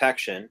for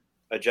protection.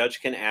 A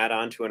judge can add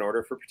on to an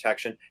order for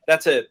protection.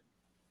 That's a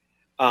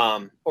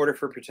order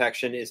for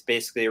protection is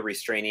basically a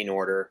restraining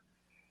order.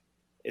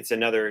 It's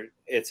another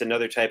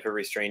type of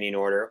restraining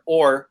order.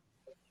 Or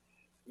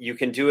you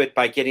can do it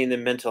by getting the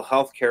mental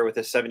health care with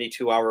a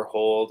 72-hour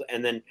hold.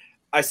 And then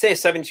I say a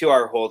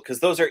 72-hour hold because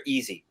those are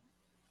easy.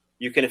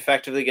 You can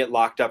effectively get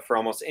locked up for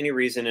almost any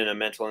reason in a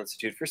mental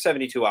institute for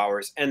 72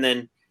 hours. And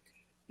then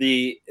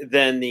the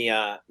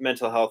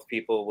mental health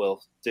people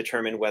will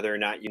determine whether or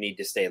not you need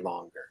to stay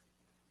longer.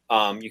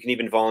 You can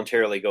even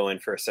voluntarily go in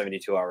for a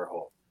 72-hour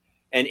hold.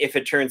 And if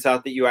it turns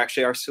out that you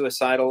actually are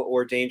suicidal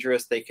or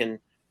dangerous, they can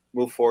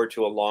move forward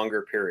to a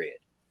longer period.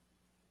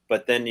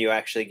 But then you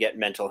actually get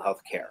mental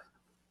health care.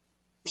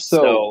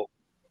 So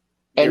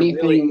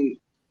anything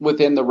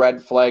within the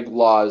red flag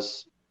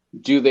laws,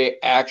 do they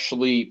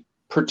actually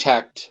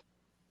protect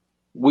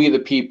we the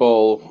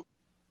people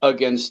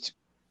against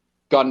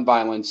gun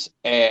violence,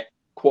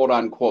 quote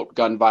unquote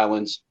gun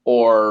violence,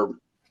 or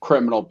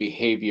criminal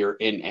behavior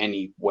in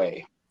any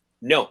way?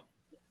 No.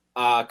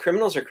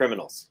 Criminals are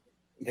criminals.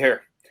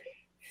 They're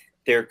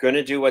going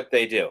to do what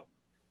they do.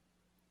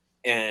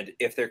 And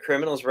if they're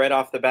criminals right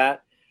off the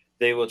bat,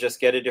 they will just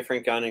get a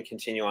different gun and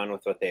continue on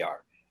with what they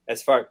are.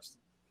 As far as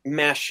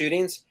mass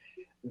shootings,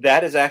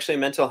 that is actually a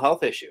mental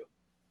health issue.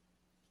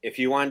 If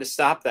you wanted to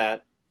stop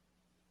that,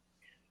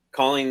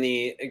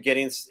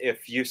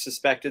 if you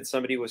suspected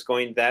somebody was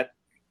going that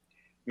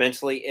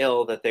mentally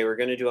ill that they were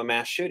going to do a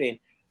mass shooting,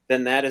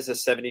 then that is a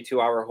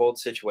 72-hour hold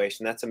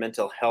situation. That's a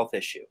mental health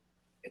issue.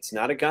 It's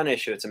not a gun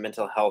issue. It's a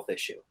mental health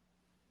issue.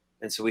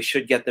 And so we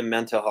should get them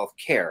mental health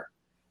care,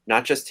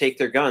 not just take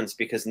their guns,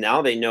 because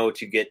now they know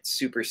to get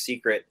super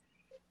secret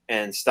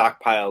and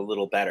stockpile a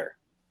little better.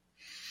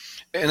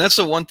 And that's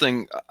the one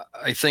thing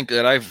I think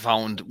that I've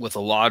found with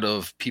a lot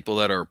of people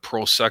that are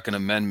pro Second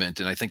Amendment,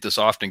 and I think this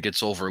often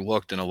gets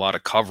overlooked in a lot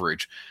of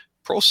coverage.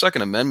 Pro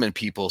Second Amendment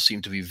people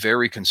seem to be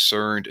very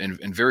concerned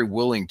and very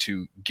willing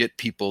to get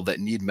people that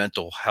need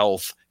mental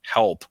health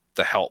help.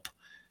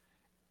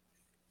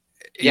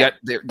 Yeah.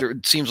 Yet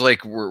it seems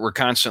like we're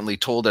constantly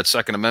told that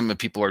Second Amendment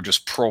people are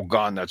just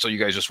pro-gun. That's all you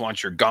guys just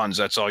want your guns.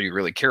 That's all you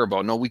really care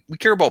about. No, we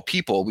care about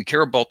people. We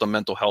care about the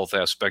mental health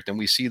aspect, and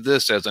we see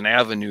this as an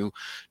avenue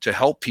to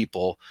help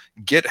people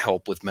get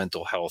help with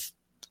mental health.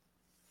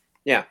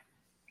 Yeah,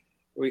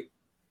 we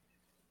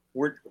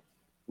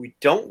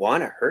don't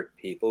want to hurt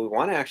people. We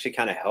want to actually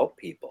kind of help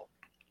people.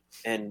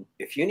 And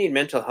if you need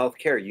mental health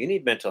care, you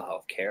need mental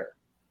health care.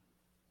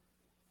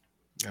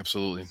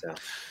 Absolutely. So.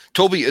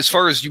 Toby, as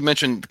far as you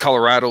mentioned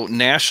Colorado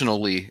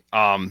nationally,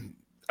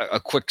 a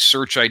quick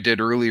search I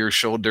did earlier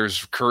showed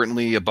there's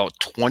currently about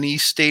 20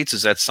 states.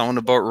 Does that sound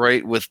about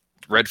right with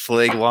red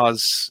flag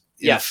laws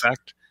in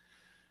effect?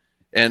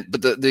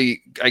 But the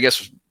I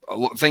guess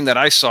thing that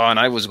I saw and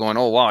I was going,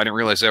 oh, wow, I didn't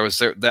realize there was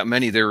that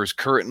many. There is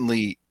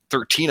currently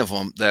 13 of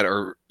them that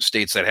are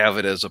states that have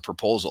it as a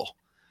proposal.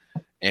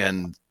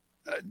 And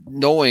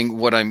knowing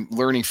what I'm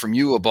learning from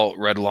you about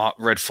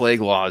red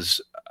flag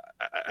laws,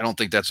 I don't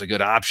think that's a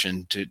good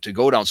option to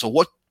go down. So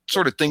what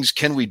sort of things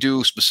can we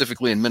do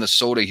specifically in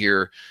Minnesota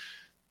here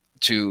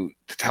to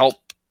help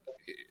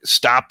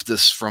stop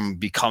this from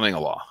becoming a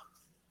law?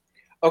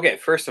 Okay,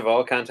 first of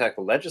all, contact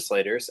the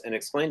legislators and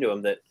explain to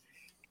them that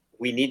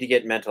we need to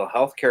get mental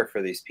health care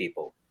for these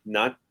people,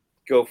 not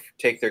go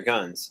take their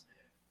guns.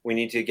 We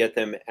need to get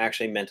them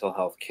actually mental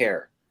health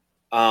care.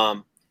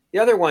 The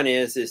other one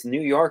is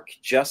New York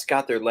just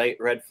got their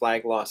red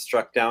flag law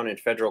struck down in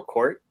federal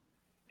court.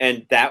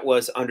 And that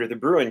was under the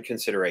Bruen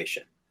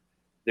consideration.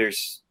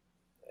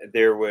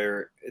 There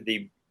were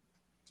the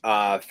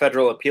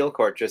federal appeal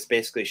court just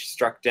basically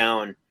struck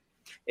down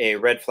a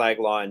red flag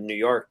law in New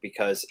York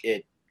because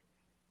it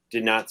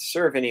did not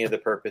serve any of the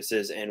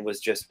purposes and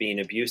was just being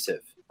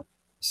abusive.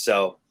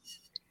 So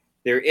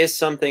there is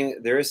some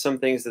things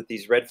that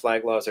these red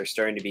flag laws are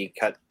starting to be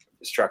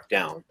struck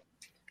down.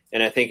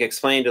 And I think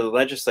explain to the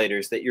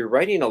legislators that you're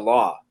writing a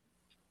law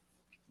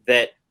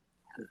that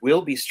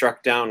will be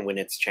struck down when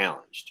it's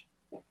challenged.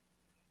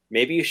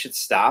 Maybe you should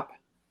stop,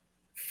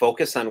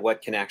 focus on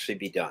what can actually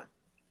be done,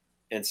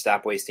 and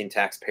stop wasting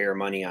taxpayer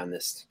money on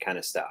this kind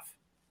of stuff.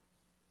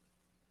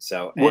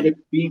 So, would it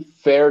be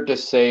fair to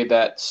say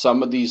that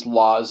some of these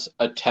laws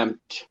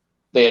attempt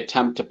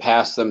to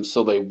pass them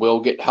so they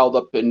will get held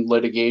up in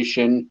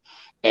litigation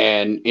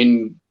and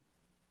in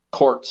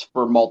courts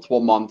for multiple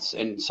months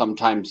and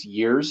sometimes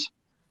years,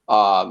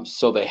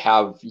 so they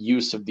have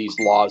use of these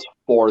laws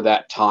for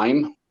that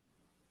time?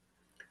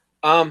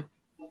 That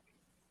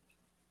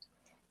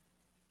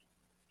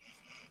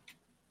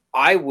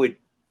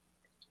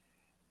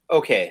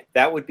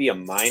would be a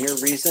minor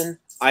reason.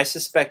 I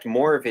suspect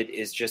more of it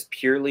is just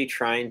purely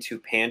trying to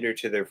pander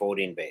to their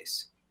voting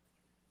base,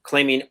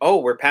 claiming, "Oh,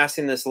 we're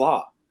passing this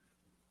law,"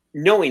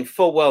 knowing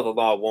full well the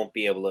law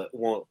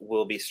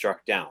will be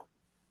struck down.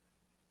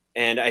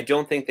 And I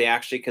don't think they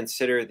actually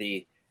consider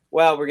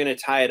we're going to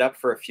tie it up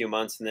for a few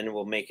months and then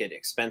we'll make it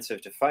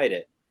expensive to fight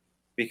it.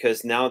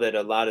 Because now that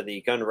a lot of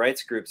the gun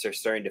rights groups are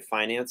starting to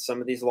finance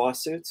some of these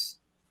lawsuits,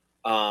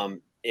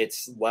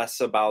 it's less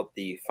about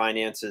the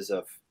finances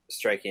of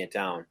striking it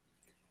down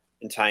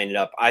and tying it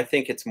up. I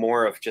think it's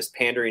more of just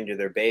pandering to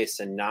their base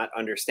and not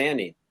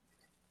understanding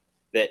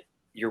that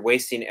you're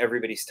wasting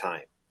everybody's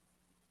time.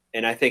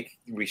 And I think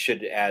we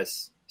should,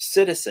 as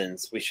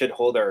citizens, we should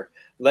hold our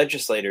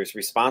legislators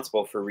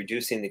responsible for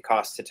reducing the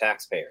cost to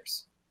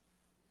taxpayers.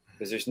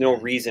 Because there's no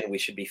reason we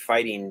should be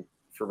fighting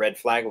for red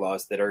flag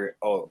laws that are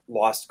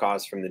lost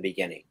cause from the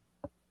beginning.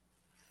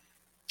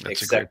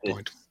 That's a great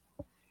point.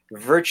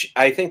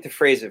 I think the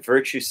phrase of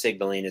virtue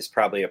signaling is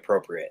probably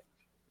appropriate.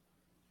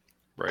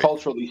 Right.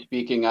 Culturally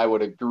speaking, I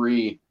would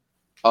agree.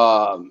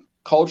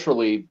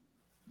 Culturally,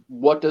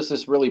 what does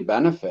this really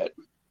benefit?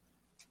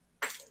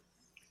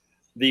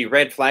 The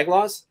red flag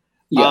laws?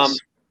 Yes.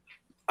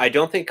 I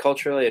don't think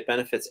culturally it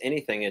benefits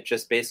anything. It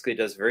just basically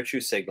does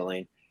virtue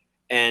signaling.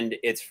 And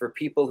it's for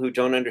people who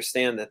don't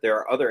understand that there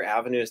are other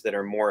avenues that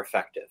are more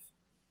effective.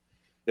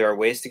 There are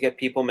ways to get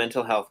people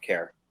mental health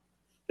care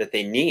that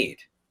they need,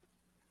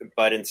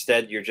 but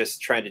instead you're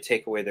just trying to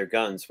take away their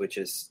guns, which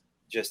is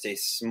just a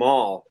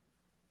small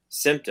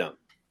symptom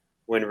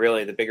when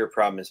really the bigger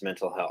problem is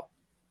mental health.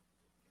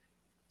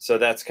 So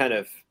that's kind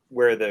of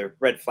where the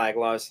red flag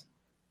laws,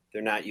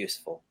 they're not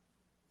useful.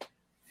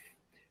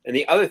 And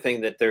the other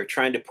thing that they're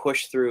trying to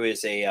push through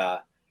is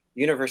a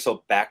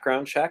universal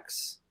background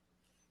checks,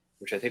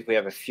 which I think we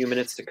have a few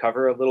minutes to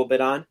cover a little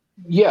bit on.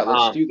 Yeah,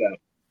 let's do that.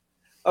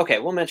 Okay,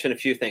 we'll mention a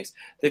few things.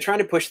 They're trying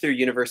to push through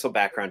universal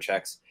background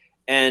checks.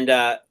 And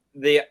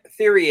the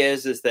theory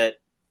is that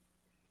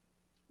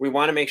we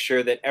want to make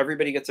sure that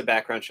everybody gets a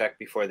background check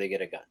before they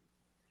get a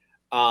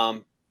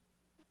gun.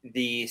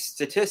 The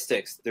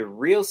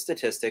real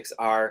statistics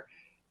are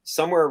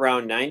somewhere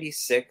around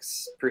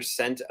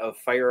 96% of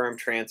firearm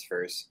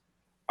transfers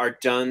are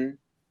done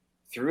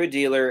through a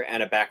dealer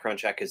and a background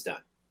check is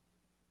done.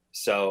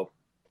 So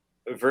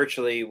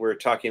virtually, we're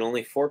talking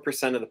only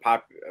 4% of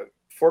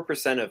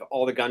 4% of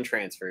all the gun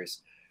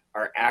transfers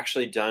are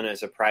actually done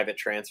as a private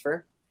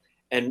transfer.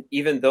 And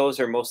even those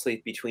are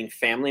mostly between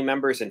family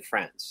members and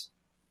friends.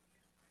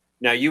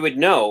 Now, you would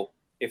know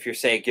if you're,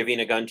 say, giving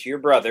a gun to your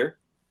brother,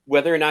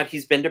 whether or not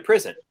he's been to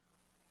prison.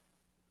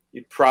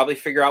 You'd probably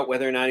figure out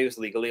whether or not he was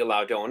legally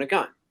allowed to own a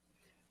gun.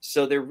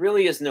 So there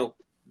really is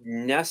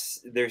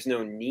there's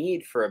no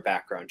need for a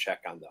background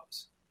check on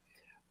those.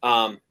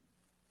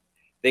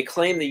 They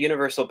claim the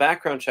universal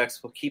background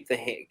checks will keep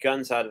the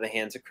guns out of the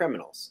hands of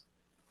criminals.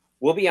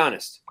 We'll be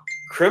honest.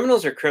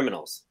 Criminals are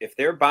criminals. If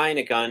they're buying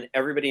a gun,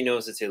 everybody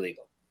knows it's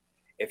illegal.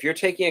 If you're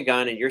taking a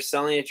gun and you're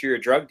selling it to your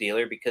drug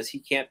dealer because he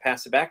can't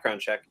pass a background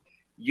check,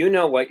 you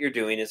know what you're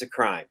doing is a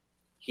crime.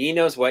 He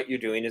knows what you're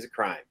doing is a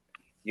crime.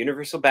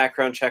 Universal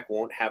background check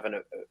won't have an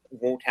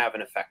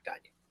effect on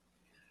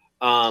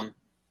you.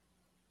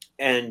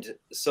 And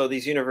so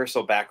these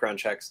universal background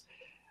checks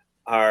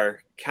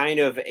are kind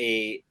of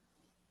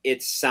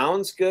it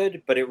sounds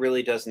good, but it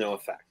really does no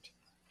effect.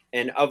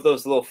 And of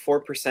those little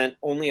 4%,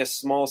 only a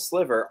small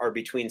sliver are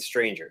between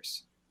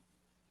strangers.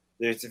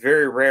 It's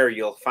very rare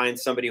you'll find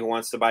somebody who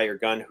wants to buy your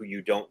gun who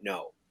you don't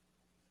know.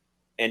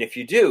 And if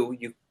you do,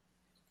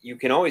 you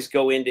can always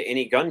go into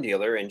any gun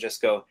dealer and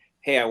just go,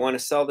 hey, I want to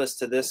sell this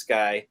to this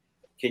guy.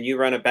 Can you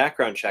run a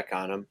background check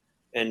on him?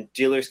 And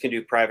dealers can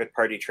do private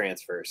party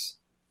transfers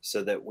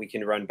so that we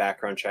can run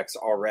background checks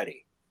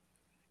already.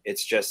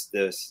 It's just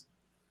this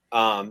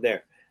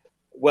there.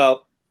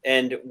 Well,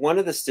 and one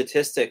of the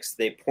statistics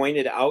they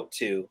pointed out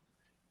to,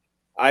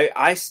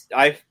 I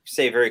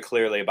say very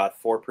clearly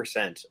about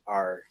 4%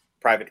 are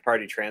private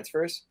party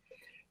transfers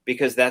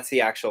because that's the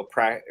actual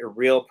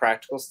real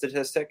practical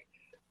statistic.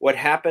 What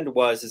happened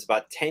is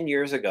about 10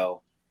 years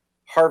ago,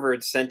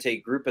 Harvard sent a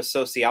group of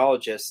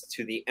sociologists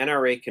to the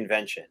NRA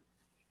convention,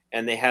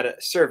 and they had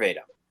surveyed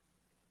them.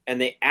 And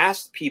they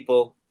asked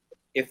people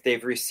if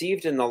they've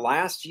received in the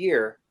last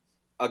year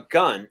a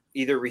gun,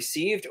 either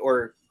received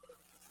or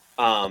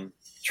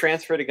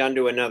transferred a gun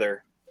to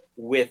another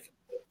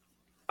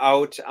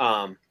without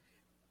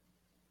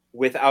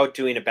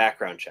doing a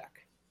background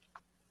check.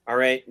 All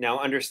right. Now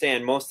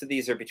understand, most of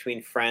these are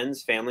between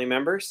friends, family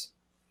members.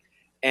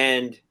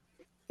 And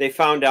they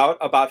found out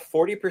about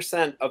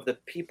 40% of the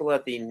people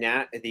at the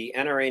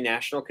NRA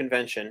National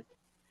Convention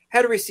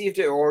had received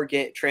or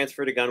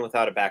transferred a gun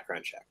without a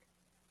background check.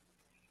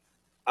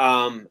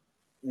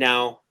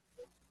 Now,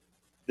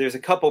 there's a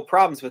couple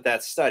problems with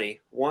that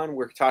study. One,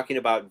 we're talking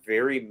about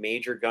very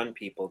major gun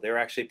people. They're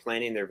actually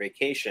planning their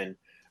vacation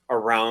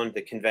around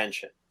the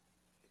convention.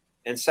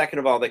 And second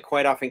of all, they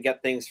quite often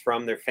get things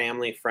from their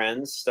family,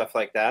 friends, stuff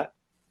like that.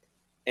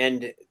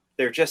 And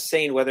they're just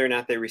saying whether or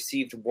not they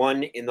received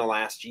one in the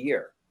last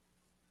year.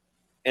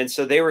 And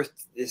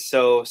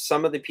so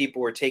some of the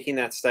people were taking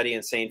that study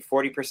and saying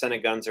 40%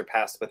 of guns are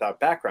passed without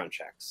background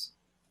checks.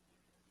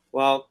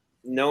 Well,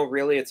 no,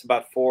 really, it's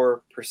about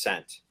 4%.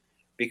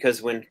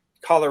 Because when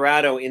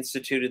Colorado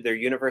instituted their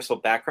universal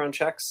background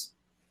checks,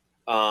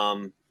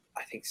 I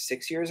think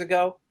 6 years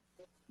ago,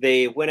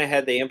 they went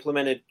ahead, they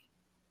implemented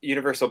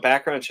universal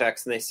background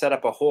checks, and they set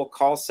up a whole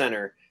call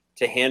center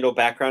to handle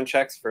background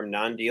checks from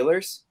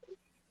non-dealers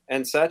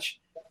and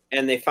such.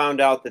 And they found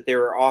out that they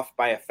were off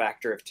by a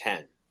factor of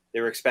 10. They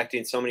were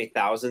expecting so many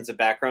thousands of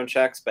background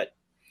checks, but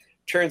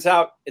turns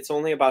out it's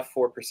only about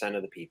 4%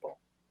 of the people.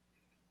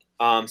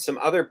 Some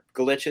other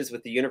glitches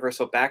with the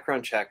universal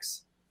background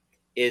checks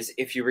is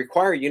if you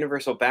require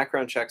universal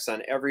background checks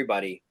on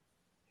everybody,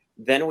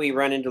 then we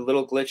run into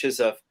little glitches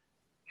of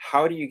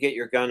how do you get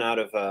your gun out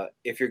of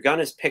if your gun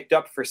is picked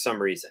up for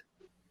some reason.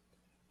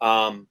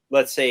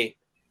 Let's say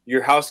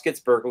your house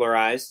gets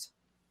burglarized,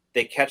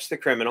 they catch the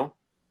criminal,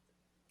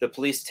 the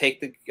police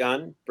take the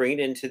gun, bring it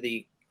into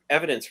the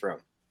evidence room.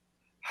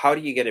 How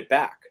do you get it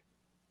back?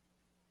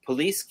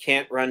 Police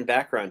can't run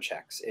background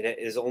checks. It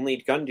is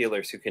only gun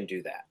dealers who can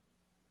do that.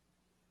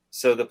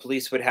 So the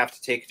police would have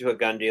to take it to a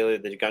gun dealer.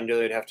 The gun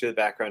dealer would have to do a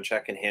background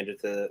check and hand it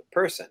to the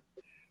person.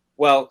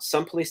 Well,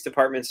 some police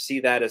departments see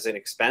that as an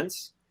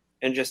expense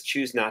and just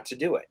choose not to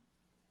do it.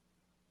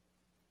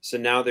 So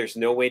now there's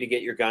no way to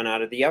get your gun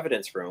out of the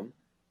evidence room,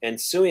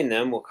 and suing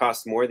them will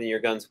cost more than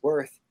your gun's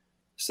worth.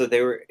 So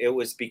it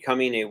was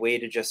becoming a way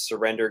to just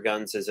surrender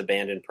guns as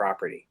abandoned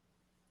property.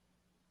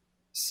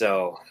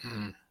 So,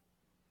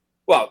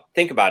 well,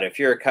 think about it. If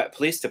you're a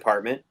police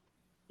department,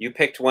 you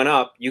picked one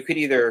up, you could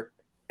either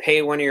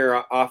pay one of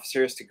your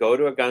officers to go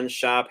to a gun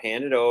shop,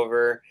 hand it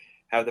over,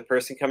 have the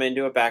person come in,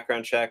 do a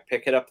background check,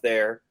 pick it up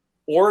there,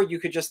 or you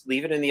could just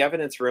leave it in the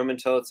evidence room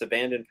until it's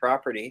abandoned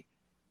property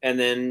and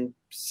then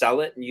sell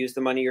it and use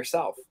the money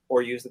yourself,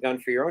 or use the gun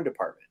for your own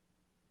department.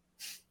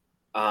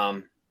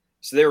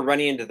 So they were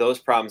running into those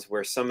problems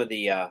where some of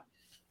the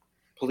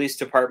police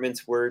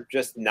departments were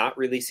just not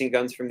releasing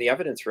guns from the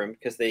evidence room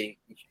because they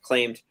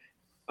claimed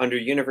under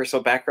universal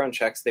background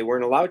checks they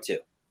weren't allowed to.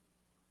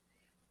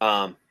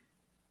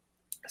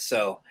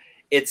 So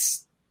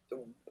it's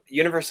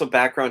universal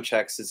background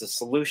checks is a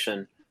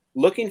solution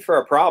looking for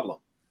a problem,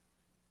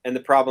 and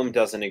the problem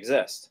doesn't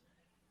exist.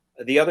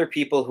 The other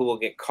people who will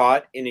get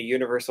caught in a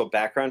universal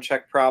background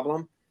check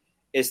problem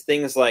is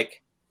things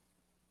like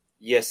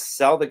you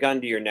sell the gun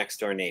to your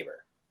next door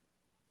neighbor.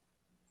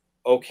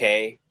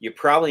 Okay, you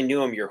probably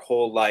knew him your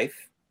whole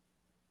life,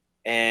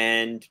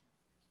 and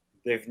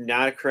they're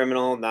not a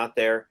criminal, not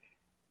there.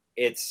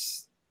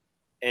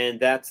 And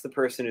that's the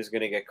person who's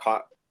going to get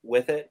caught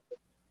with it.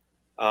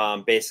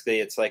 Basically,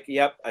 it's like,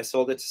 yep, I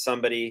sold it to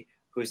somebody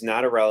who's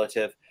not a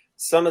relative.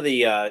 Some of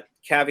the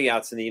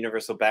caveats in the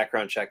universal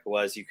background check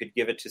was you could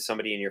give it to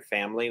somebody in your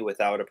family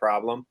without a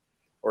problem,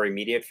 or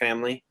immediate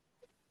family,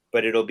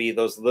 but it'll be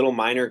those little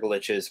minor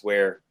glitches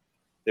where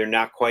they're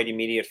not quite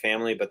immediate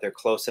family, but they're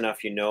close enough,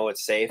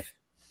 it's safe.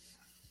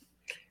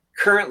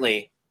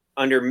 Currently,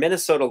 under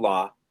Minnesota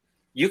law,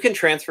 you can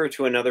transfer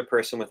to another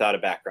person without a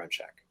background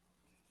check,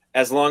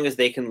 as long as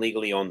they can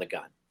legally own the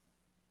gun.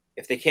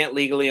 If they can't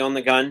legally own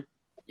the gun,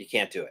 you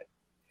can't do it.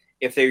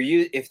 If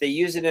they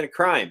use it in a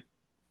crime,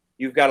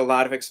 you've got a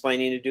lot of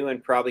explaining to do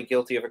and probably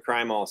guilty of a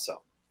crime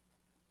also.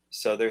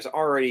 So there's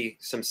already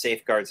some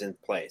safeguards in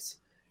place.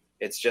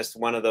 It's just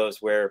one of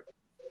those where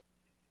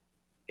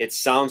it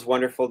sounds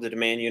wonderful to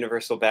demand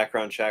universal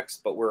background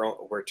checks, but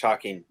we're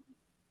talking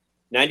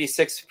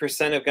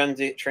 96% of gun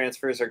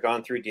transfers are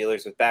gone through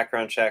dealers with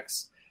background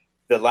checks.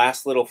 The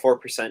last little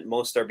 4%,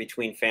 most are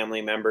between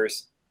family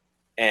members.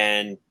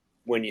 And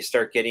when you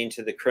start getting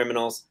to the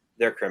criminals,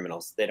 they're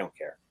criminals. They don't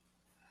care.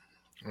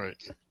 Right.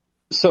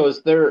 So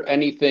is there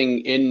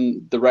anything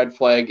in the red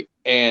flag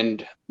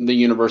and the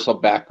universal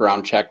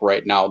background check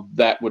right now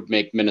that would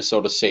make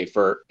Minnesota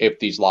safer if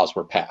these laws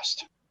were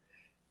passed?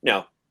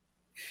 No.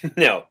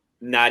 No,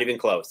 not even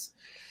close.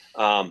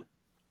 And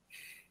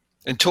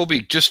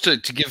Toby, just to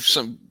give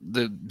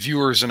the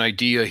viewers an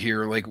idea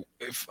here, like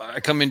if I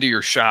come into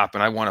your shop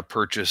and I want to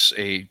purchase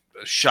a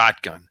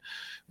shotgun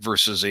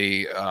versus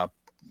a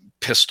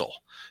pistol,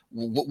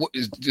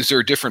 is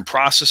there different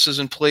processes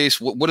in place?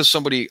 What does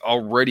somebody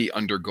already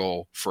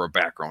undergo for a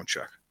background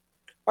check?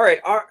 All right.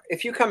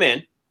 If you come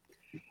in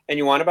and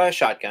you want to buy a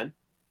shotgun,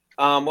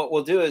 what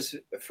we'll do is,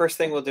 first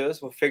thing we'll do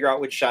is we'll figure out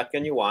which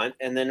shotgun you want,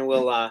 and then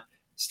we'll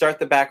start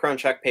the background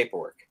check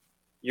paperwork.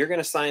 you're going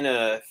to sign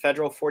a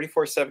federal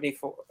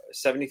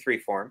 4473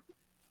 form.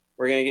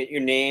 We're going to get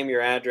your name,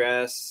 your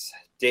address,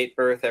 date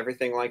birth,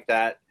 everything like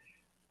that.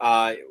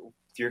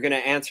 You're going to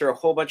answer a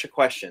whole bunch of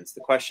questions.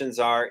 The questions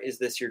are, is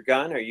this your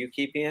gun? Are you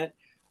keeping it?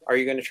 Are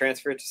you going to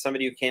transfer it to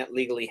somebody who can't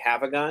legally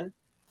have a gun?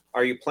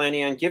 Are you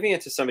planning on giving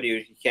it to somebody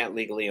who can't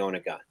legally own a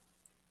gun?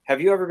 Have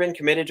you ever been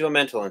committed to a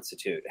mental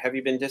institute? Have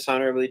you been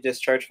dishonorably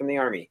discharged from the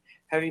Army?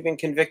 Have you been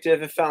convicted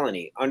of a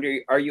felony?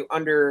 Are you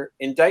under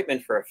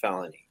indictment for a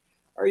felony?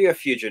 Are you a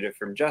fugitive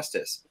from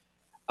justice?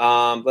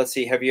 Let's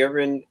see. Have you ever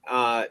been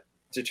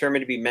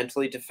determined to be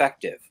mentally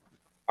defective?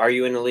 Are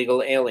you an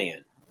illegal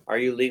alien? Are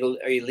you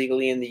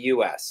legally in the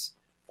U.S.?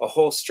 A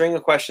whole string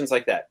of questions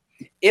like that.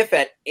 If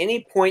at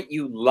any point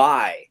you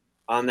lie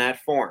on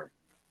that form,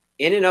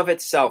 in and of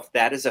itself,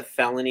 that is a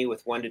felony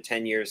with 1 to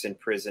 10 years in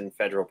prison,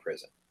 federal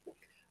prison.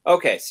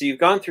 Okay, so you've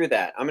gone through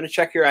that. I'm going to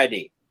check your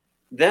ID.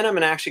 Then I'm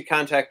going to actually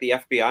contact the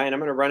FBI, and I'm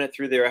going to run it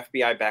through their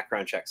FBI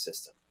background check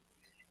system.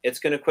 It's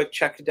going to quick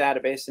check the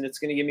database, and it's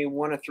going to give me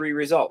 1 of 3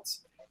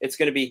 results. It's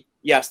going to be,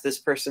 yes, this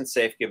person's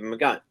safe, give him a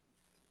gun.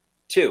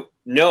 2,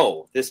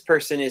 no, this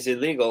person is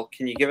illegal.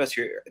 Can you give us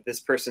this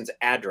person's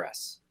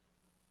address?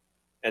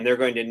 And they're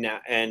going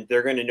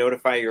to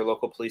notify your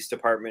local police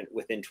department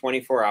within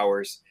 24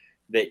 hours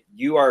that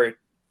you are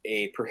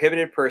a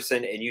prohibited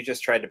person and you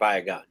just tried to buy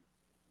a gun.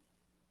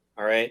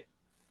 All right.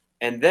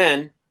 And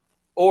then,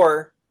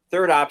 or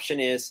third option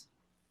is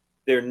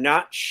they're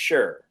not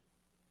sure.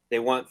 They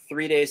want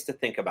 3 days to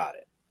think about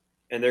it.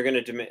 And they're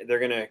going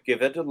to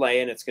give a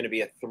delay, and it's going to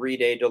be a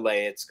 3-day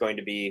delay. It's going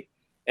to be,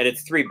 and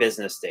it's 3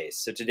 business days.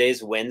 So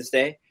today's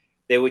Wednesday.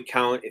 They would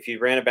count, if you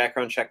ran a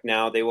background check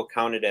now, they will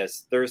count it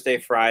as Thursday,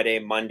 Friday,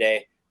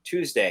 Monday,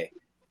 Tuesday.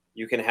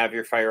 You can have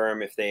your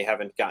firearm if they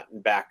haven't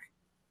gotten back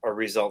a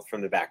result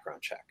from the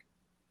background check.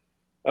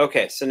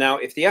 Okay, so now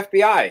if the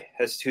FBI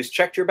who's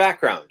checked your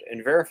background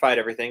and verified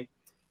everything,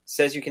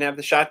 says you can have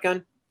the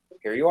shotgun,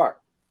 here you are.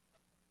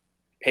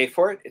 Pay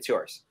for it, it's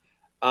yours.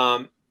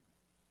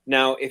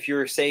 Now, if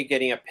you're, say,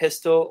 getting a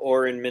pistol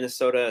or in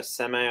Minnesota, a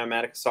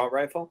semi-automatic assault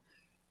rifle,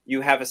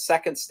 you have a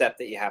second step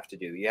that you have to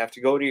do. You have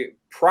to go to,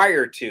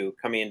 prior to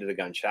coming into the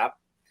gun shop,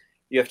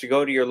 you have to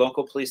go to your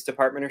local police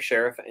department or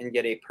sheriff and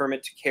get a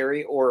permit to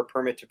carry or a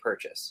permit to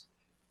purchase.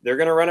 They're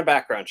going to run a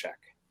background check.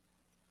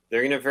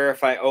 They're going to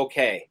verify,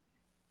 okay,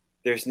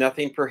 there's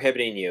nothing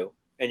prohibiting you,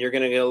 and you're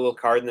going to get a little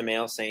card in the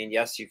mail saying,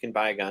 yes, you can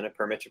buy a gun, a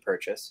permit to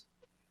purchase.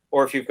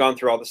 Or if you've gone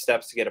through all the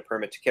steps to get a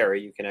permit to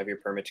carry, you can have your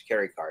permit to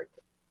carry card.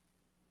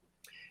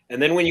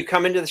 And then when you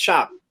come into the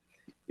shop,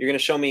 you're going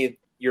to show me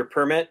your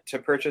permit to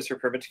purchase or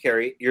permit to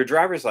carry, your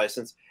driver's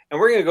license, and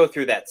we're going to go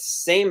through that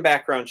same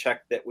background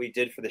check that we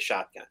did for the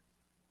shotgun.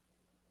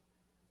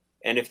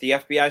 And if the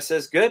FBI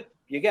says good,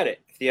 you get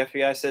it. If the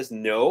FBI says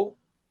no,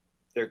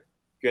 they're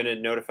going to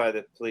notify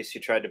the police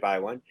you tried to buy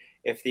one.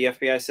 If the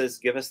FBI says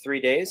give us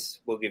 3 days,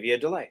 we'll give you a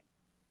delay.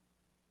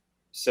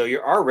 So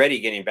you're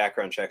already getting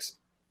background checks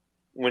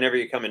whenever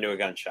you come into a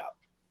gun shop.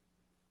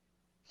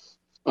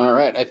 All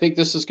right. I think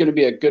this is going to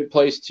be a good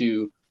place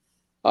to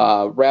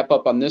wrap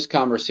up on this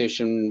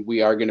conversation.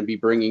 We are going to be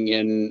bringing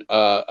in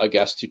a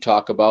guest to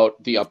talk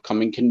about the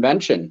upcoming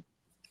convention.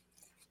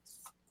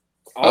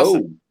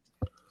 Awesome.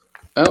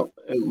 Oh,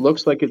 it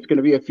looks like it's going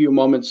to be a few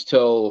moments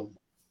till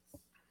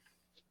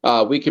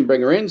we can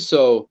bring her in.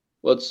 So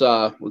let's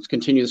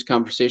continue this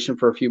conversation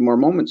for a few more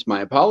moments.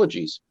 My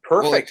apologies.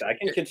 Perfect. I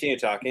can continue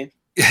talking.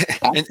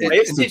 I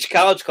used to teach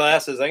college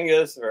classes. I can do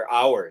this for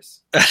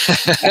hours.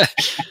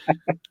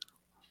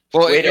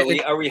 Well,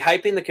 wait, are we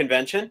hyping the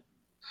convention?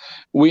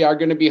 We are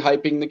going to be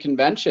hyping the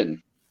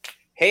convention.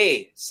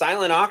 Hey,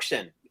 silent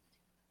auction.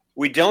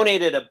 We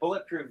donated a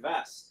bulletproof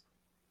vest.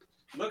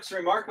 Looks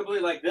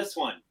remarkably like this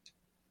one.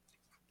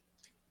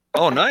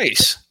 Oh,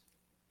 nice.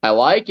 I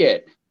like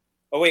it.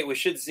 Oh, wait, we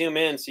should zoom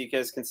in so you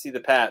guys can see the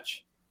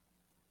patch.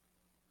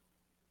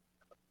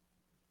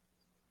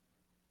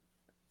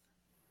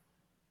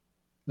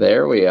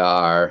 There we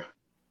are.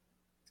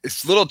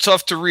 It's a little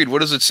tough to read. What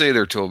does it say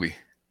there, Toby?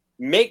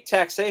 Make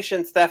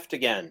taxation theft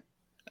again.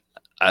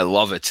 I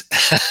love it.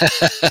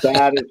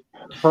 That is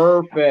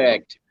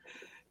perfect.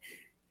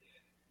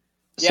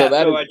 Yeah,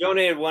 so I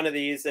donated one of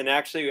these, and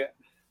actually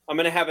I'm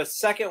going to have a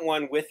second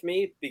one with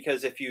me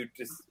because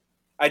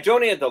I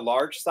donated the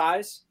large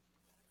size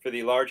for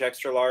the large,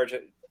 extra large,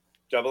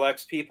 double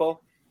X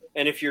people.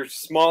 And if you're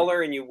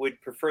smaller and you would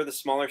prefer the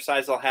smaller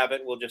size, I'll have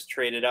it. We'll just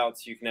trade it out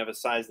so you can have a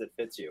size that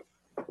fits you.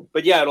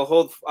 But yeah,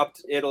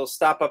 it'll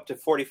stop up to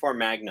 44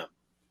 Magnum.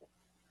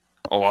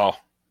 Oh, wow.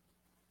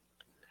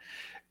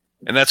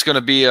 And that's going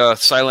to be a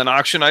silent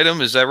auction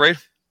item. Is that right?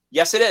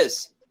 Yes, it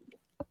is.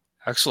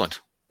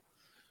 Excellent.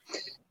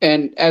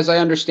 And as I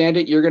understand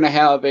it, you're going to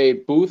have a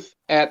booth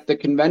at the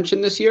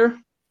convention this year?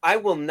 I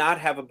will not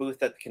have a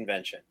booth at the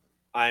convention.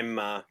 I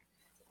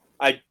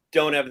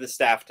don't have the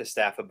staff to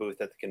staff a booth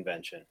at the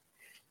convention.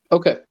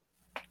 Okay.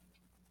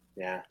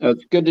 Yeah.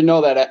 It's good to know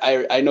that.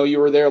 I know you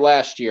were there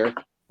last year.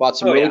 Bought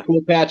some really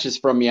cool patches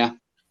from you.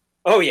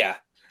 Oh, yeah.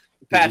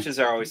 Patches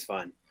are always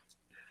fun.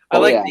 I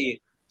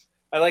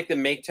like the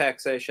make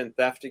taxation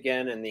theft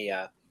again and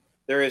the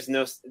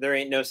there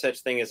ain't no such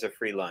thing as a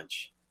free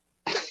lunch.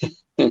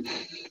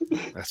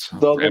 That's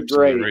Those are absolutely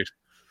great. right.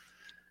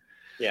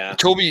 Yeah.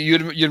 Toby,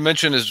 you'd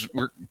mentioned, as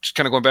we're just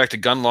kind of going back to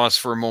gun laws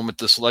for a moment,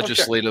 this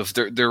legislative,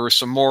 there were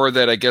some more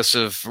that I guess,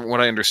 from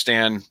what I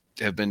understand,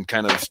 have been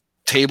kind of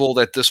tabled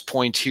at this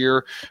point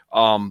here.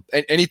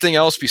 Anything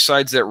else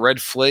besides that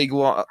red flag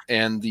law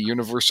and the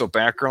universal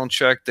background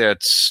check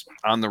that's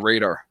on the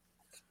radar?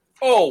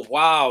 Oh,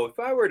 wow. If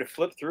I were to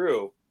flip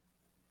through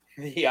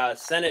the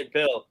Senate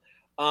bill,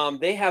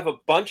 they have a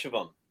bunch of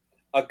them.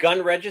 A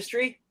gun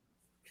registry.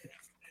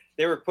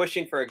 They were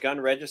pushing for a gun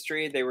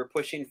registry. They were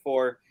pushing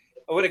for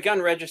what a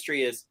gun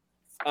registry is.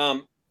 A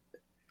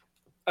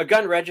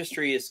gun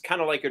registry is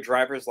kind of like a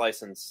driver's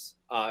license,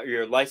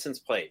 your license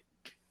plate.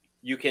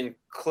 You can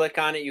click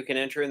on it, you can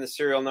enter in the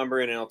serial number,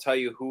 and it'll tell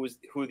you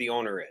who the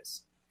owner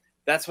is.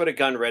 That's what a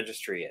gun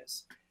registry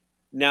is.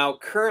 Now,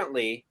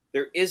 currently,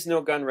 there is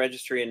no gun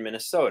registry in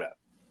Minnesota.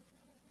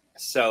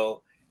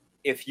 So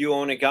if you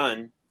own a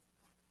gun,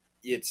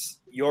 it's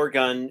your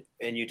gun,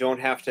 and you don't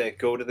have to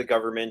go to the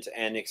government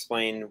and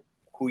explain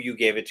who you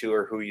gave it to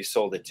or who you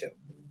sold it to.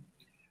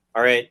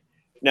 All right.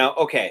 Now,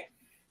 okay,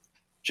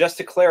 just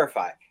to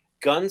clarify,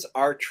 guns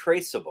are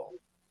traceable.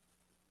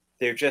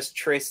 There just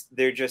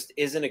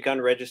isn't a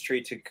gun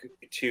registry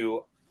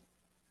to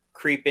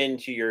creep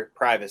into your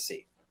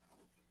privacy.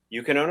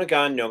 You can own a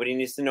gun. Nobody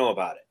needs to know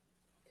about it.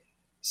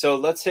 So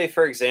let's say,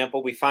 for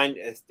example, we find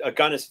a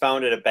gun is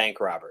found at a bank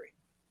robbery.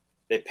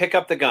 They pick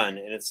up the gun,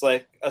 and it's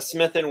like a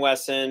Smith &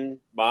 Wesson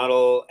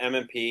model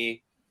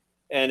M&P,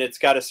 and it's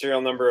got a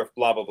serial number of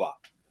blah, blah, blah.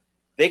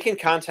 They can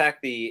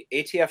contact the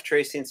ATF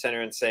Tracing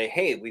Center and say,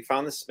 hey, we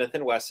found the Smith &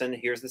 Wesson.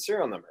 Here's the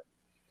serial number.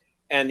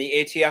 And the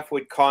ATF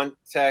would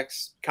contact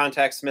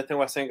Smith &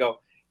 Wesson and go,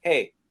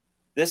 hey,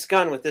 this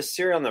gun with this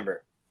serial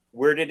number,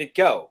 where did it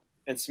go?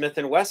 And Smith &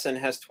 Wesson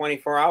has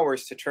 24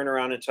 hours to turn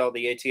around and tell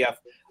the ATF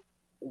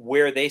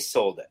where they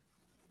sold it.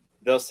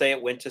 They'll say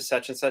it went to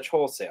such and such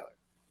wholesaler.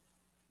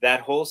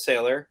 That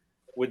wholesaler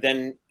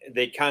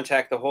they'd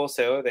contact the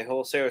wholesaler. The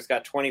wholesaler's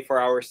got 24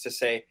 hours to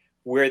say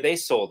where they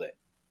sold it.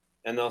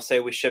 And they'll say,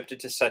 we shipped it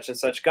to such and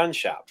such gun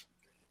shop.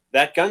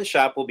 That gun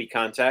shop will be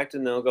contacted,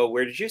 and they'll go,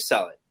 where did you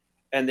sell it?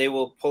 And they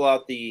will pull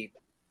out the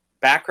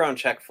background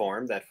check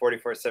form, that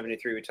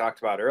 4473 we talked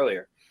about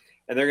earlier.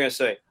 And they're going to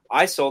say,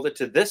 I sold it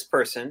to this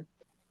person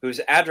whose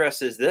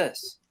address is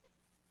this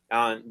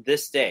on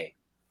this day.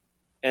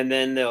 And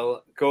then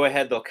they'll go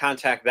ahead, they'll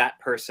contact that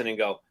person and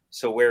go,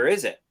 so where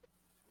is it?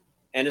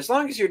 And as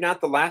long as you're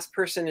not the last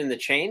person in the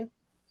chain,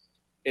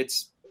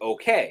 it's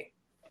okay.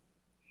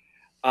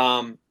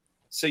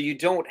 So you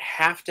don't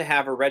have to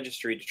have a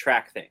registry to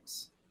track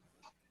things.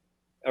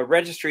 A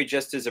registry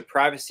just is a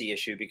privacy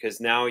issue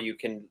because now you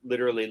can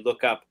literally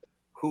look up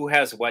who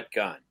has what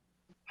gun.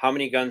 How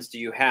many guns do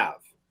you have?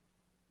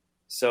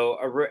 So,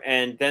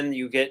 and then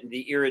you get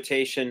the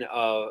irritation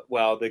of,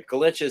 the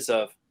glitches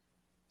of,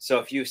 so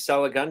if you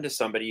sell a gun to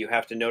somebody, you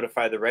have to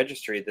notify the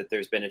registry that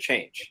there's been a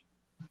change.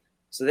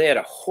 So they had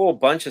a whole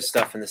bunch of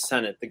stuff in the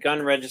Senate. The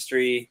gun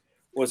registry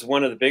was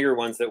one of the bigger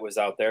ones that was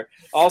out there.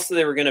 Also,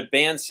 they were going to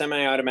ban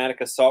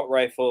semi-automatic assault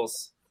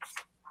rifles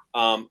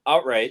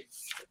outright.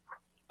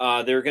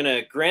 They were going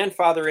to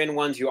grandfather in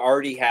ones you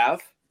already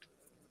have,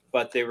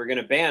 but they were going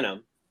to ban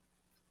them.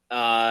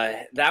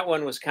 That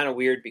one was kind of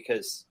weird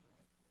because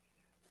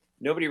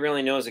nobody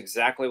really knows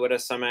exactly what a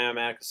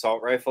semi-automatic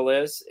assault rifle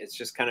is. It's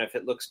just kind of, if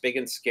it looks big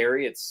and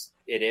scary, it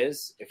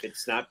is. If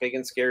it's not big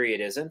and scary,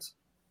 it isn't.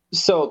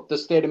 So the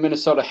state of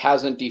Minnesota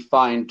hasn't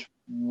defined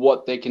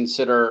what they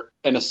consider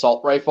an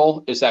assault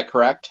rifle. Is that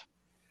correct?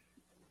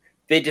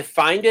 They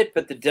defined it,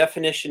 but the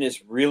definition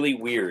is really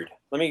weird.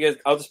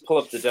 I'll just pull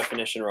up the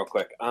definition real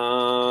quick.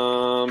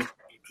 I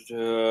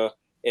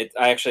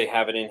actually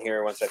have it in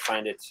here once I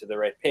find it to the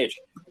right page.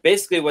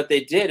 Basically, what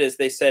they did is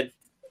they said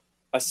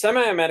a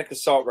semi-automatic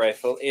assault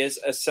rifle is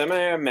a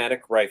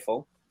semi-automatic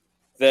rifle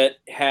that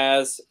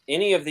has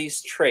any of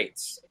these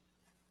traits.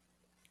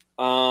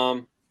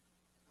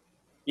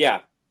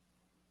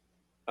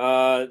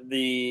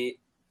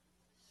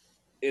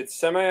 It's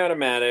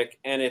semi-automatic,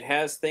 and it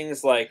has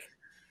things like,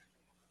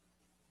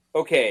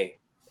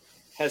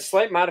 has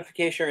slight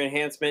modification or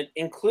enhancement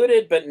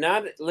included but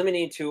not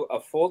limited to a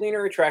folding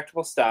or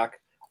retractable stock,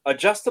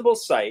 adjustable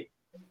sight,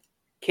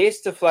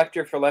 case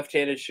deflector for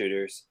left-handed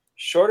shooters,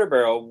 shorter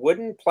barrel,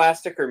 wooden,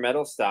 plastic, or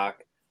metal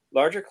stock,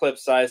 larger clip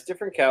size,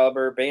 different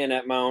caliber,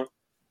 bayonet mount,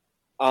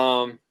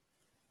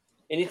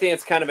 anything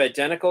that's kind of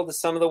identical to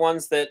some of the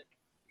ones that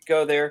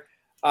go there,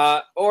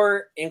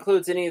 or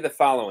includes any of the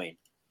following.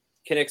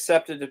 Can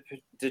accept a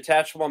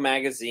detachable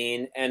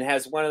magazine and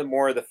has one or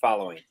more of the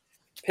following.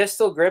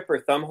 Pistol grip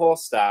or thumbhole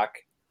stock,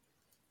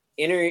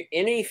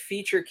 any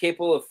feature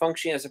capable of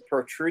functioning as a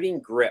protruding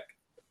grip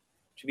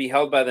to be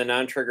held by the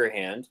non-trigger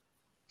hand,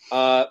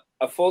 a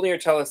folding or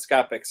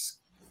telescopic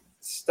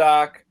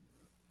stock,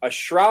 a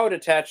shroud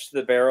attached to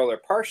the barrel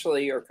or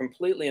partially or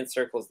completely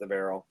encircles the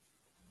barrel.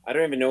 I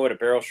don't even know what a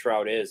barrel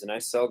shroud is, and I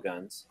sell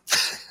guns.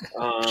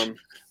 I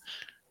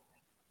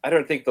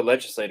don't think the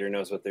legislator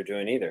knows what they're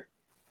doing either.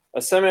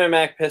 A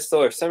semi-automatic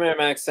pistol or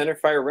semi-automatic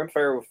centerfire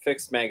rimfire with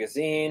fixed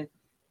magazine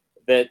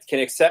that can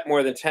accept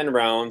more than 10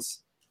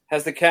 rounds,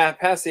 has the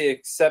capacity to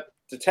accept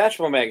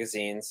detachable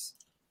magazines,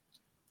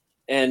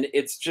 and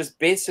it's just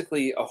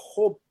basically a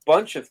whole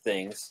bunch of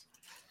things.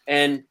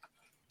 And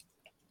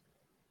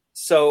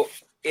so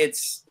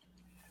it's,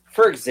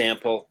 for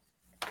example,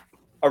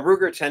 a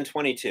Ruger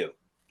 1022.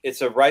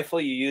 It's a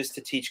rifle you use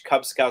to teach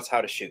Cub Scouts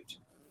how to shoot.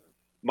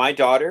 My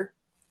daughter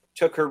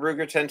took her Ruger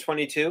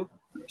 1022.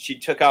 She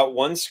took out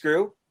one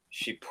screw.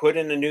 She put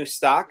in a new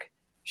stock.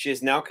 She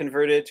is now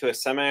converted to a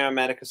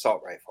semi-automatic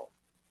assault rifle.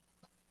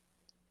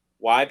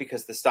 Why?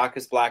 Because the stock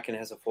is black and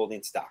has a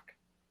folding stock.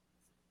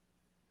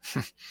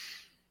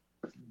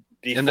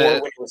 Before,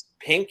 when it was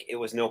pink, it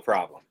was no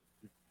problem.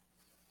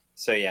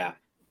 So, yeah.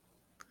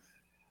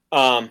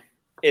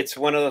 It's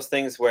one of those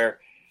things where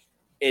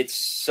it's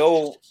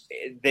so...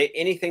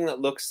 anything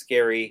that looks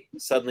scary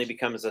suddenly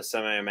becomes a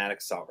semi-automatic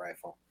assault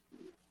rifle.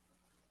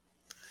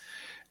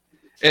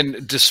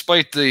 And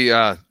despite the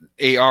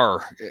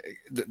AR,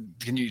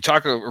 can you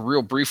talk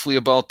real briefly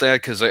about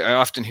that? Because I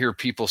often hear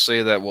people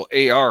say that, well,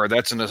 AR,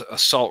 that's an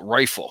assault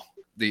rifle,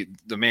 the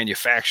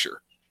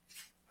manufacturer.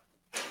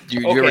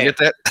 Do you ever get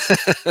that?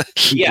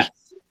 Yes.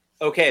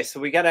 Okay, so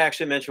we got to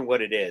actually mention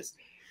what it is.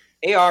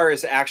 AR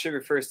actually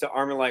refers to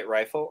Armalite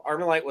Rifle.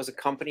 Armalite was a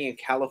company in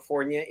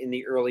California in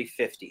the early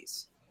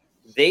 50s.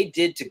 They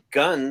did to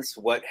guns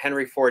what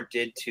Henry Ford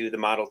did to the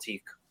Model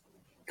T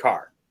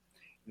car.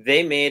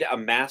 They made a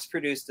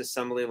mass-produced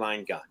assembly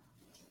line gun.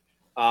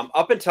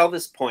 Up until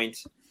this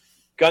point,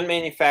 gun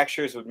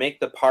manufacturers would make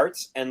the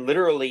parts, and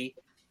literally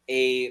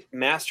a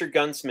master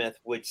gunsmith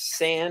would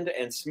sand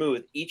and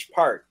smooth each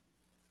part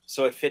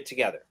so it fit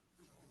together.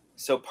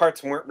 So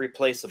parts weren't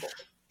replaceable.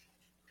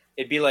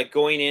 It'd be like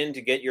going in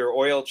to get your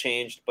oil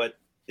changed, but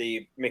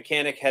the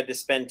mechanic had to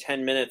spend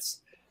 10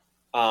 minutes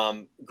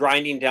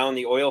grinding down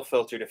the oil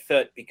filter to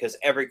fit because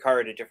every car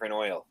had a different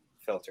oil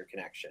filter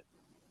connection.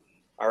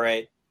 All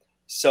right.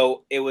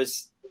 So it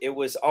was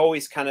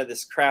always kind of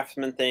this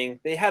craftsman thing.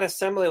 They had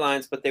assembly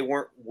lines, but they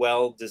weren't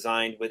well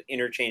designed with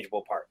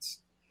interchangeable parts.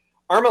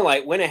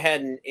 Armalite went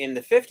ahead and in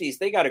the 50s,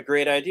 they got a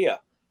great idea.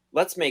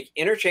 Let's make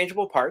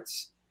interchangeable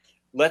parts.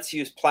 Let's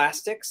use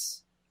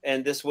plastics.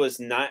 And this was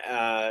not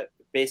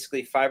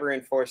basically fiber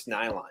reinforced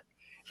nylon.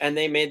 And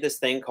they made this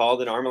thing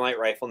called an Armalite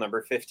Rifle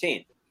number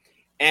 15.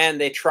 And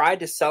they tried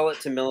to sell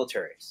it to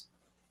militaries.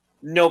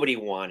 Nobody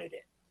wanted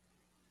it.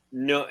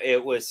 No,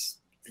 it was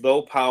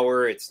low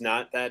power. It's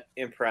not that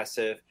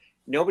impressive.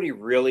 Nobody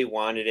really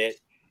wanted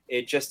it.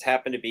 It just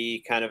happened to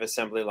be kind of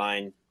assembly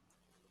line,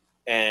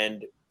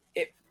 and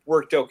it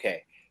worked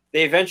okay.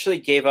 They eventually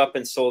gave up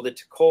and sold it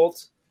to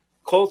Colt.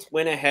 Colt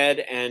went ahead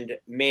and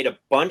made a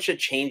bunch of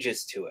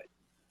changes to it,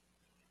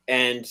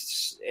 and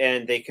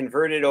they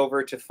converted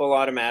over to full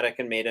automatic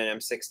and made an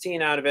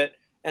M16 out of it,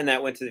 and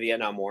that went to the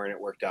Vietnam War, and it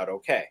worked out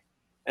okay.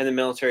 And the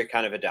military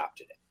kind of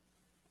adopted it.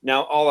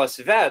 Now, all us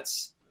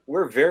vets,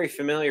 we're very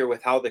familiar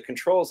with how the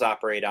controls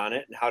operate on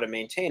it and how to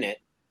maintain it.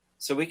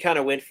 So we kind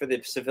of went for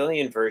the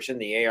civilian version,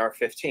 the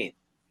AR-15.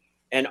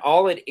 And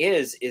all it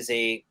is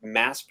a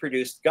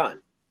mass-produced gun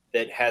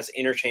that has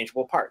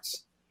interchangeable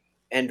parts.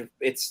 And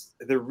it's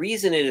the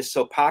reason it is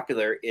so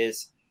popular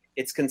is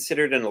it's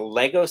considered a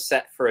Lego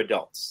set for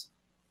adults.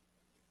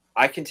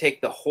 I can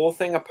take the whole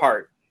thing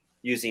apart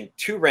using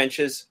 2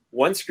 wrenches,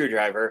 1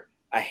 screwdriver,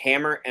 a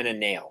hammer, and a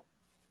nail.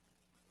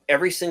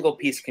 Every single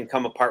piece can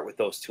come apart with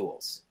those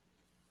tools.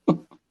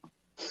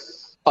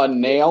 A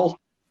nail?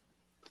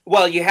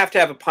 Well, you have to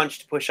have a punch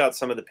to push out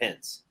some of the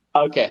pins.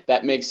 Okay,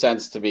 that makes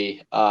sense to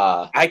me.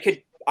 I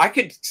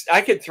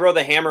could throw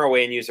the hammer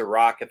away and use a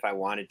rock if I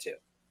wanted to.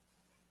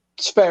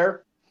 It's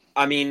fair.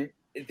 I mean,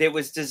 it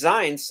was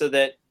designed so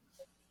that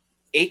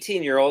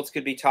 18-year-olds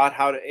could be taught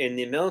how to, in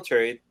the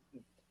military,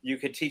 you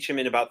could teach them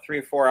in about 3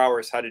 or 4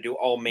 hours how to do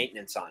all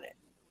maintenance on it.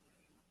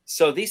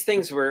 So these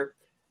things were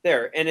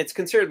there, and it's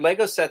considered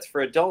Lego sets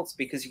for adults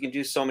because you can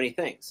do so many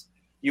things.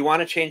 You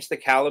want to change the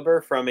caliber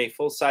from a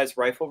full-size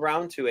rifle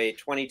round to a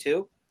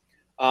 22.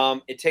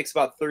 It takes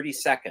about 30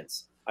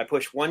 seconds. I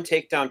push 1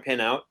 takedown pin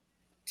out,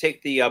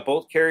 take the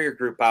bolt carrier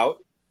group out,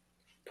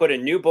 put a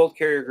new bolt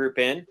carrier group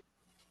in,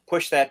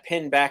 push that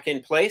pin back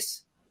in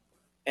place,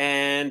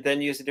 and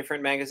then use a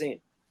different magazine.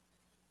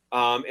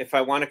 If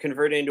I want to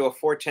convert it into a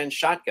 410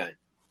 shotgun,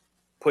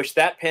 push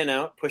that pin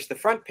out, push the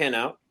front pin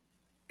out,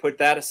 put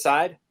that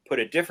aside, put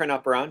a different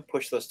upper on,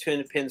 push those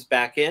 2 pins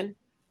back in,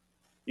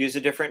 use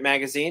a different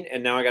magazine,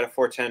 and now I got a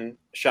 410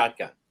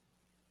 shotgun.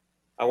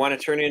 I want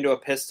to turn it into a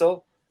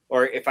pistol,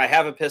 or if I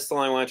have a pistol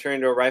and I want to turn it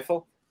into a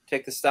rifle,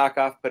 take the stock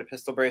off, put a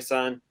pistol brace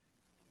on,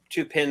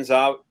 2 pins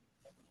out,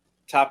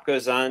 top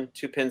goes on,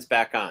 2 pins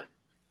back on.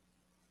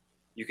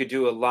 You could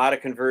do a lot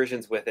of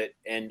conversions with it,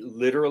 and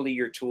literally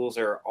your tools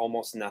are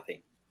almost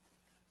nothing.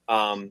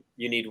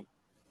 You need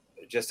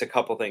just a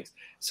couple things.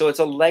 So it's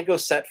a Lego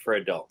set for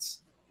adults.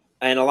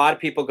 And a lot of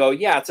people go,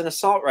 yeah, it's an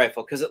assault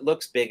rifle because it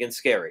looks big and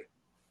scary.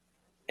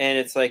 And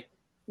it's like,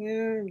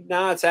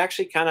 no, it's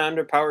actually kind of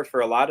underpowered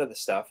for a lot of the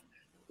stuff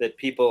that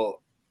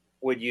people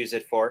would use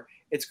it for.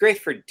 It's great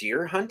for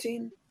deer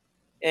hunting,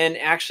 And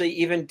actually,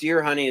 even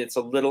deer hunting, it's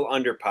a little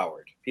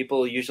underpowered.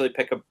 People usually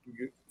pick a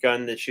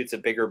gun that shoots a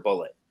bigger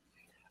bullet.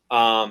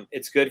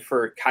 It's good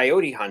for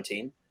coyote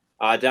hunting.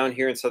 Down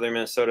here in southern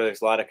Minnesota,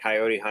 there's a lot of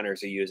coyote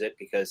hunters who use it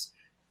because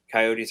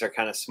coyotes are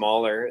kind of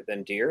smaller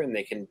than deer, and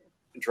they can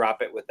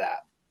drop it with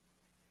that.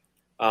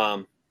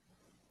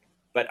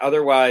 But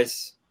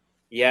otherwise,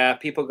 yeah,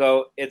 people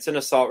go, it's an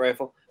assault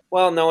rifle.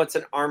 Well, no, it's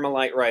an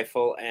Armalite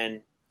rifle,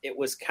 and it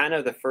was kind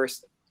of the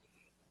first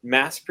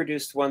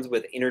mass-produced ones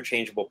with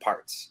interchangeable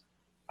parts.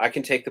 I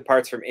can take the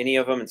parts from any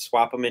of them and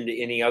swap them into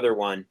any other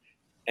one,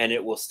 and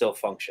it will still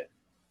function.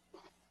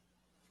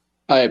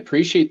 I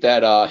appreciate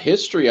that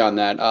history on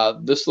that.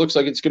 This looks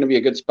like it's going to be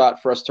a good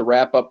spot for us to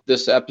wrap up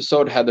this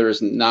episode. Heather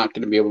is not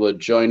going to be able to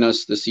join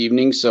us this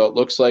evening, so it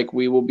looks like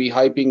we will be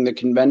hyping the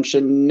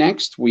convention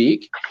next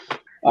week.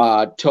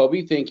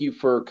 Toby, thank you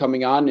for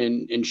coming on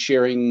and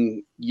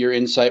sharing your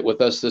insight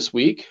with us this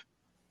week.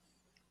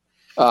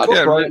 I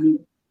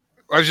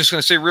was just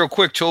going to say real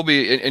quick,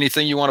 Toby,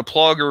 anything you want to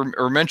plug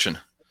or mention?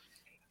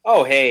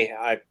 Oh, hey,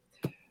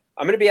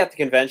 I'm going to be at the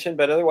convention,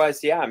 but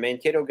otherwise, yeah,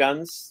 Mankato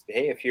Guns.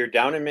 Hey, if you're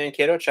down in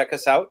Mankato, check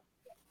us out.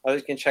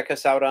 Others can check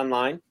us out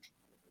online.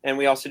 And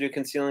we also do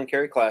conceal and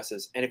carry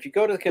classes. And if you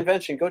go to the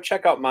convention, go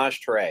check out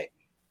Maj Toure.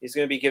 He's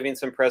going to be giving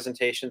some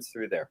presentations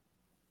through there.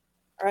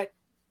 All right.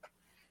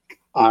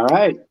 All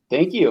right.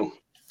 Thank you.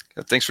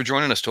 Thanks for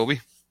joining us,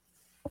 Toby.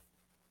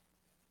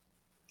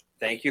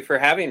 Thank you for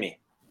having me.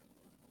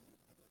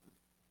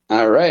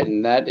 All right.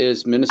 And that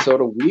is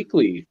Minnesota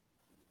Weekly.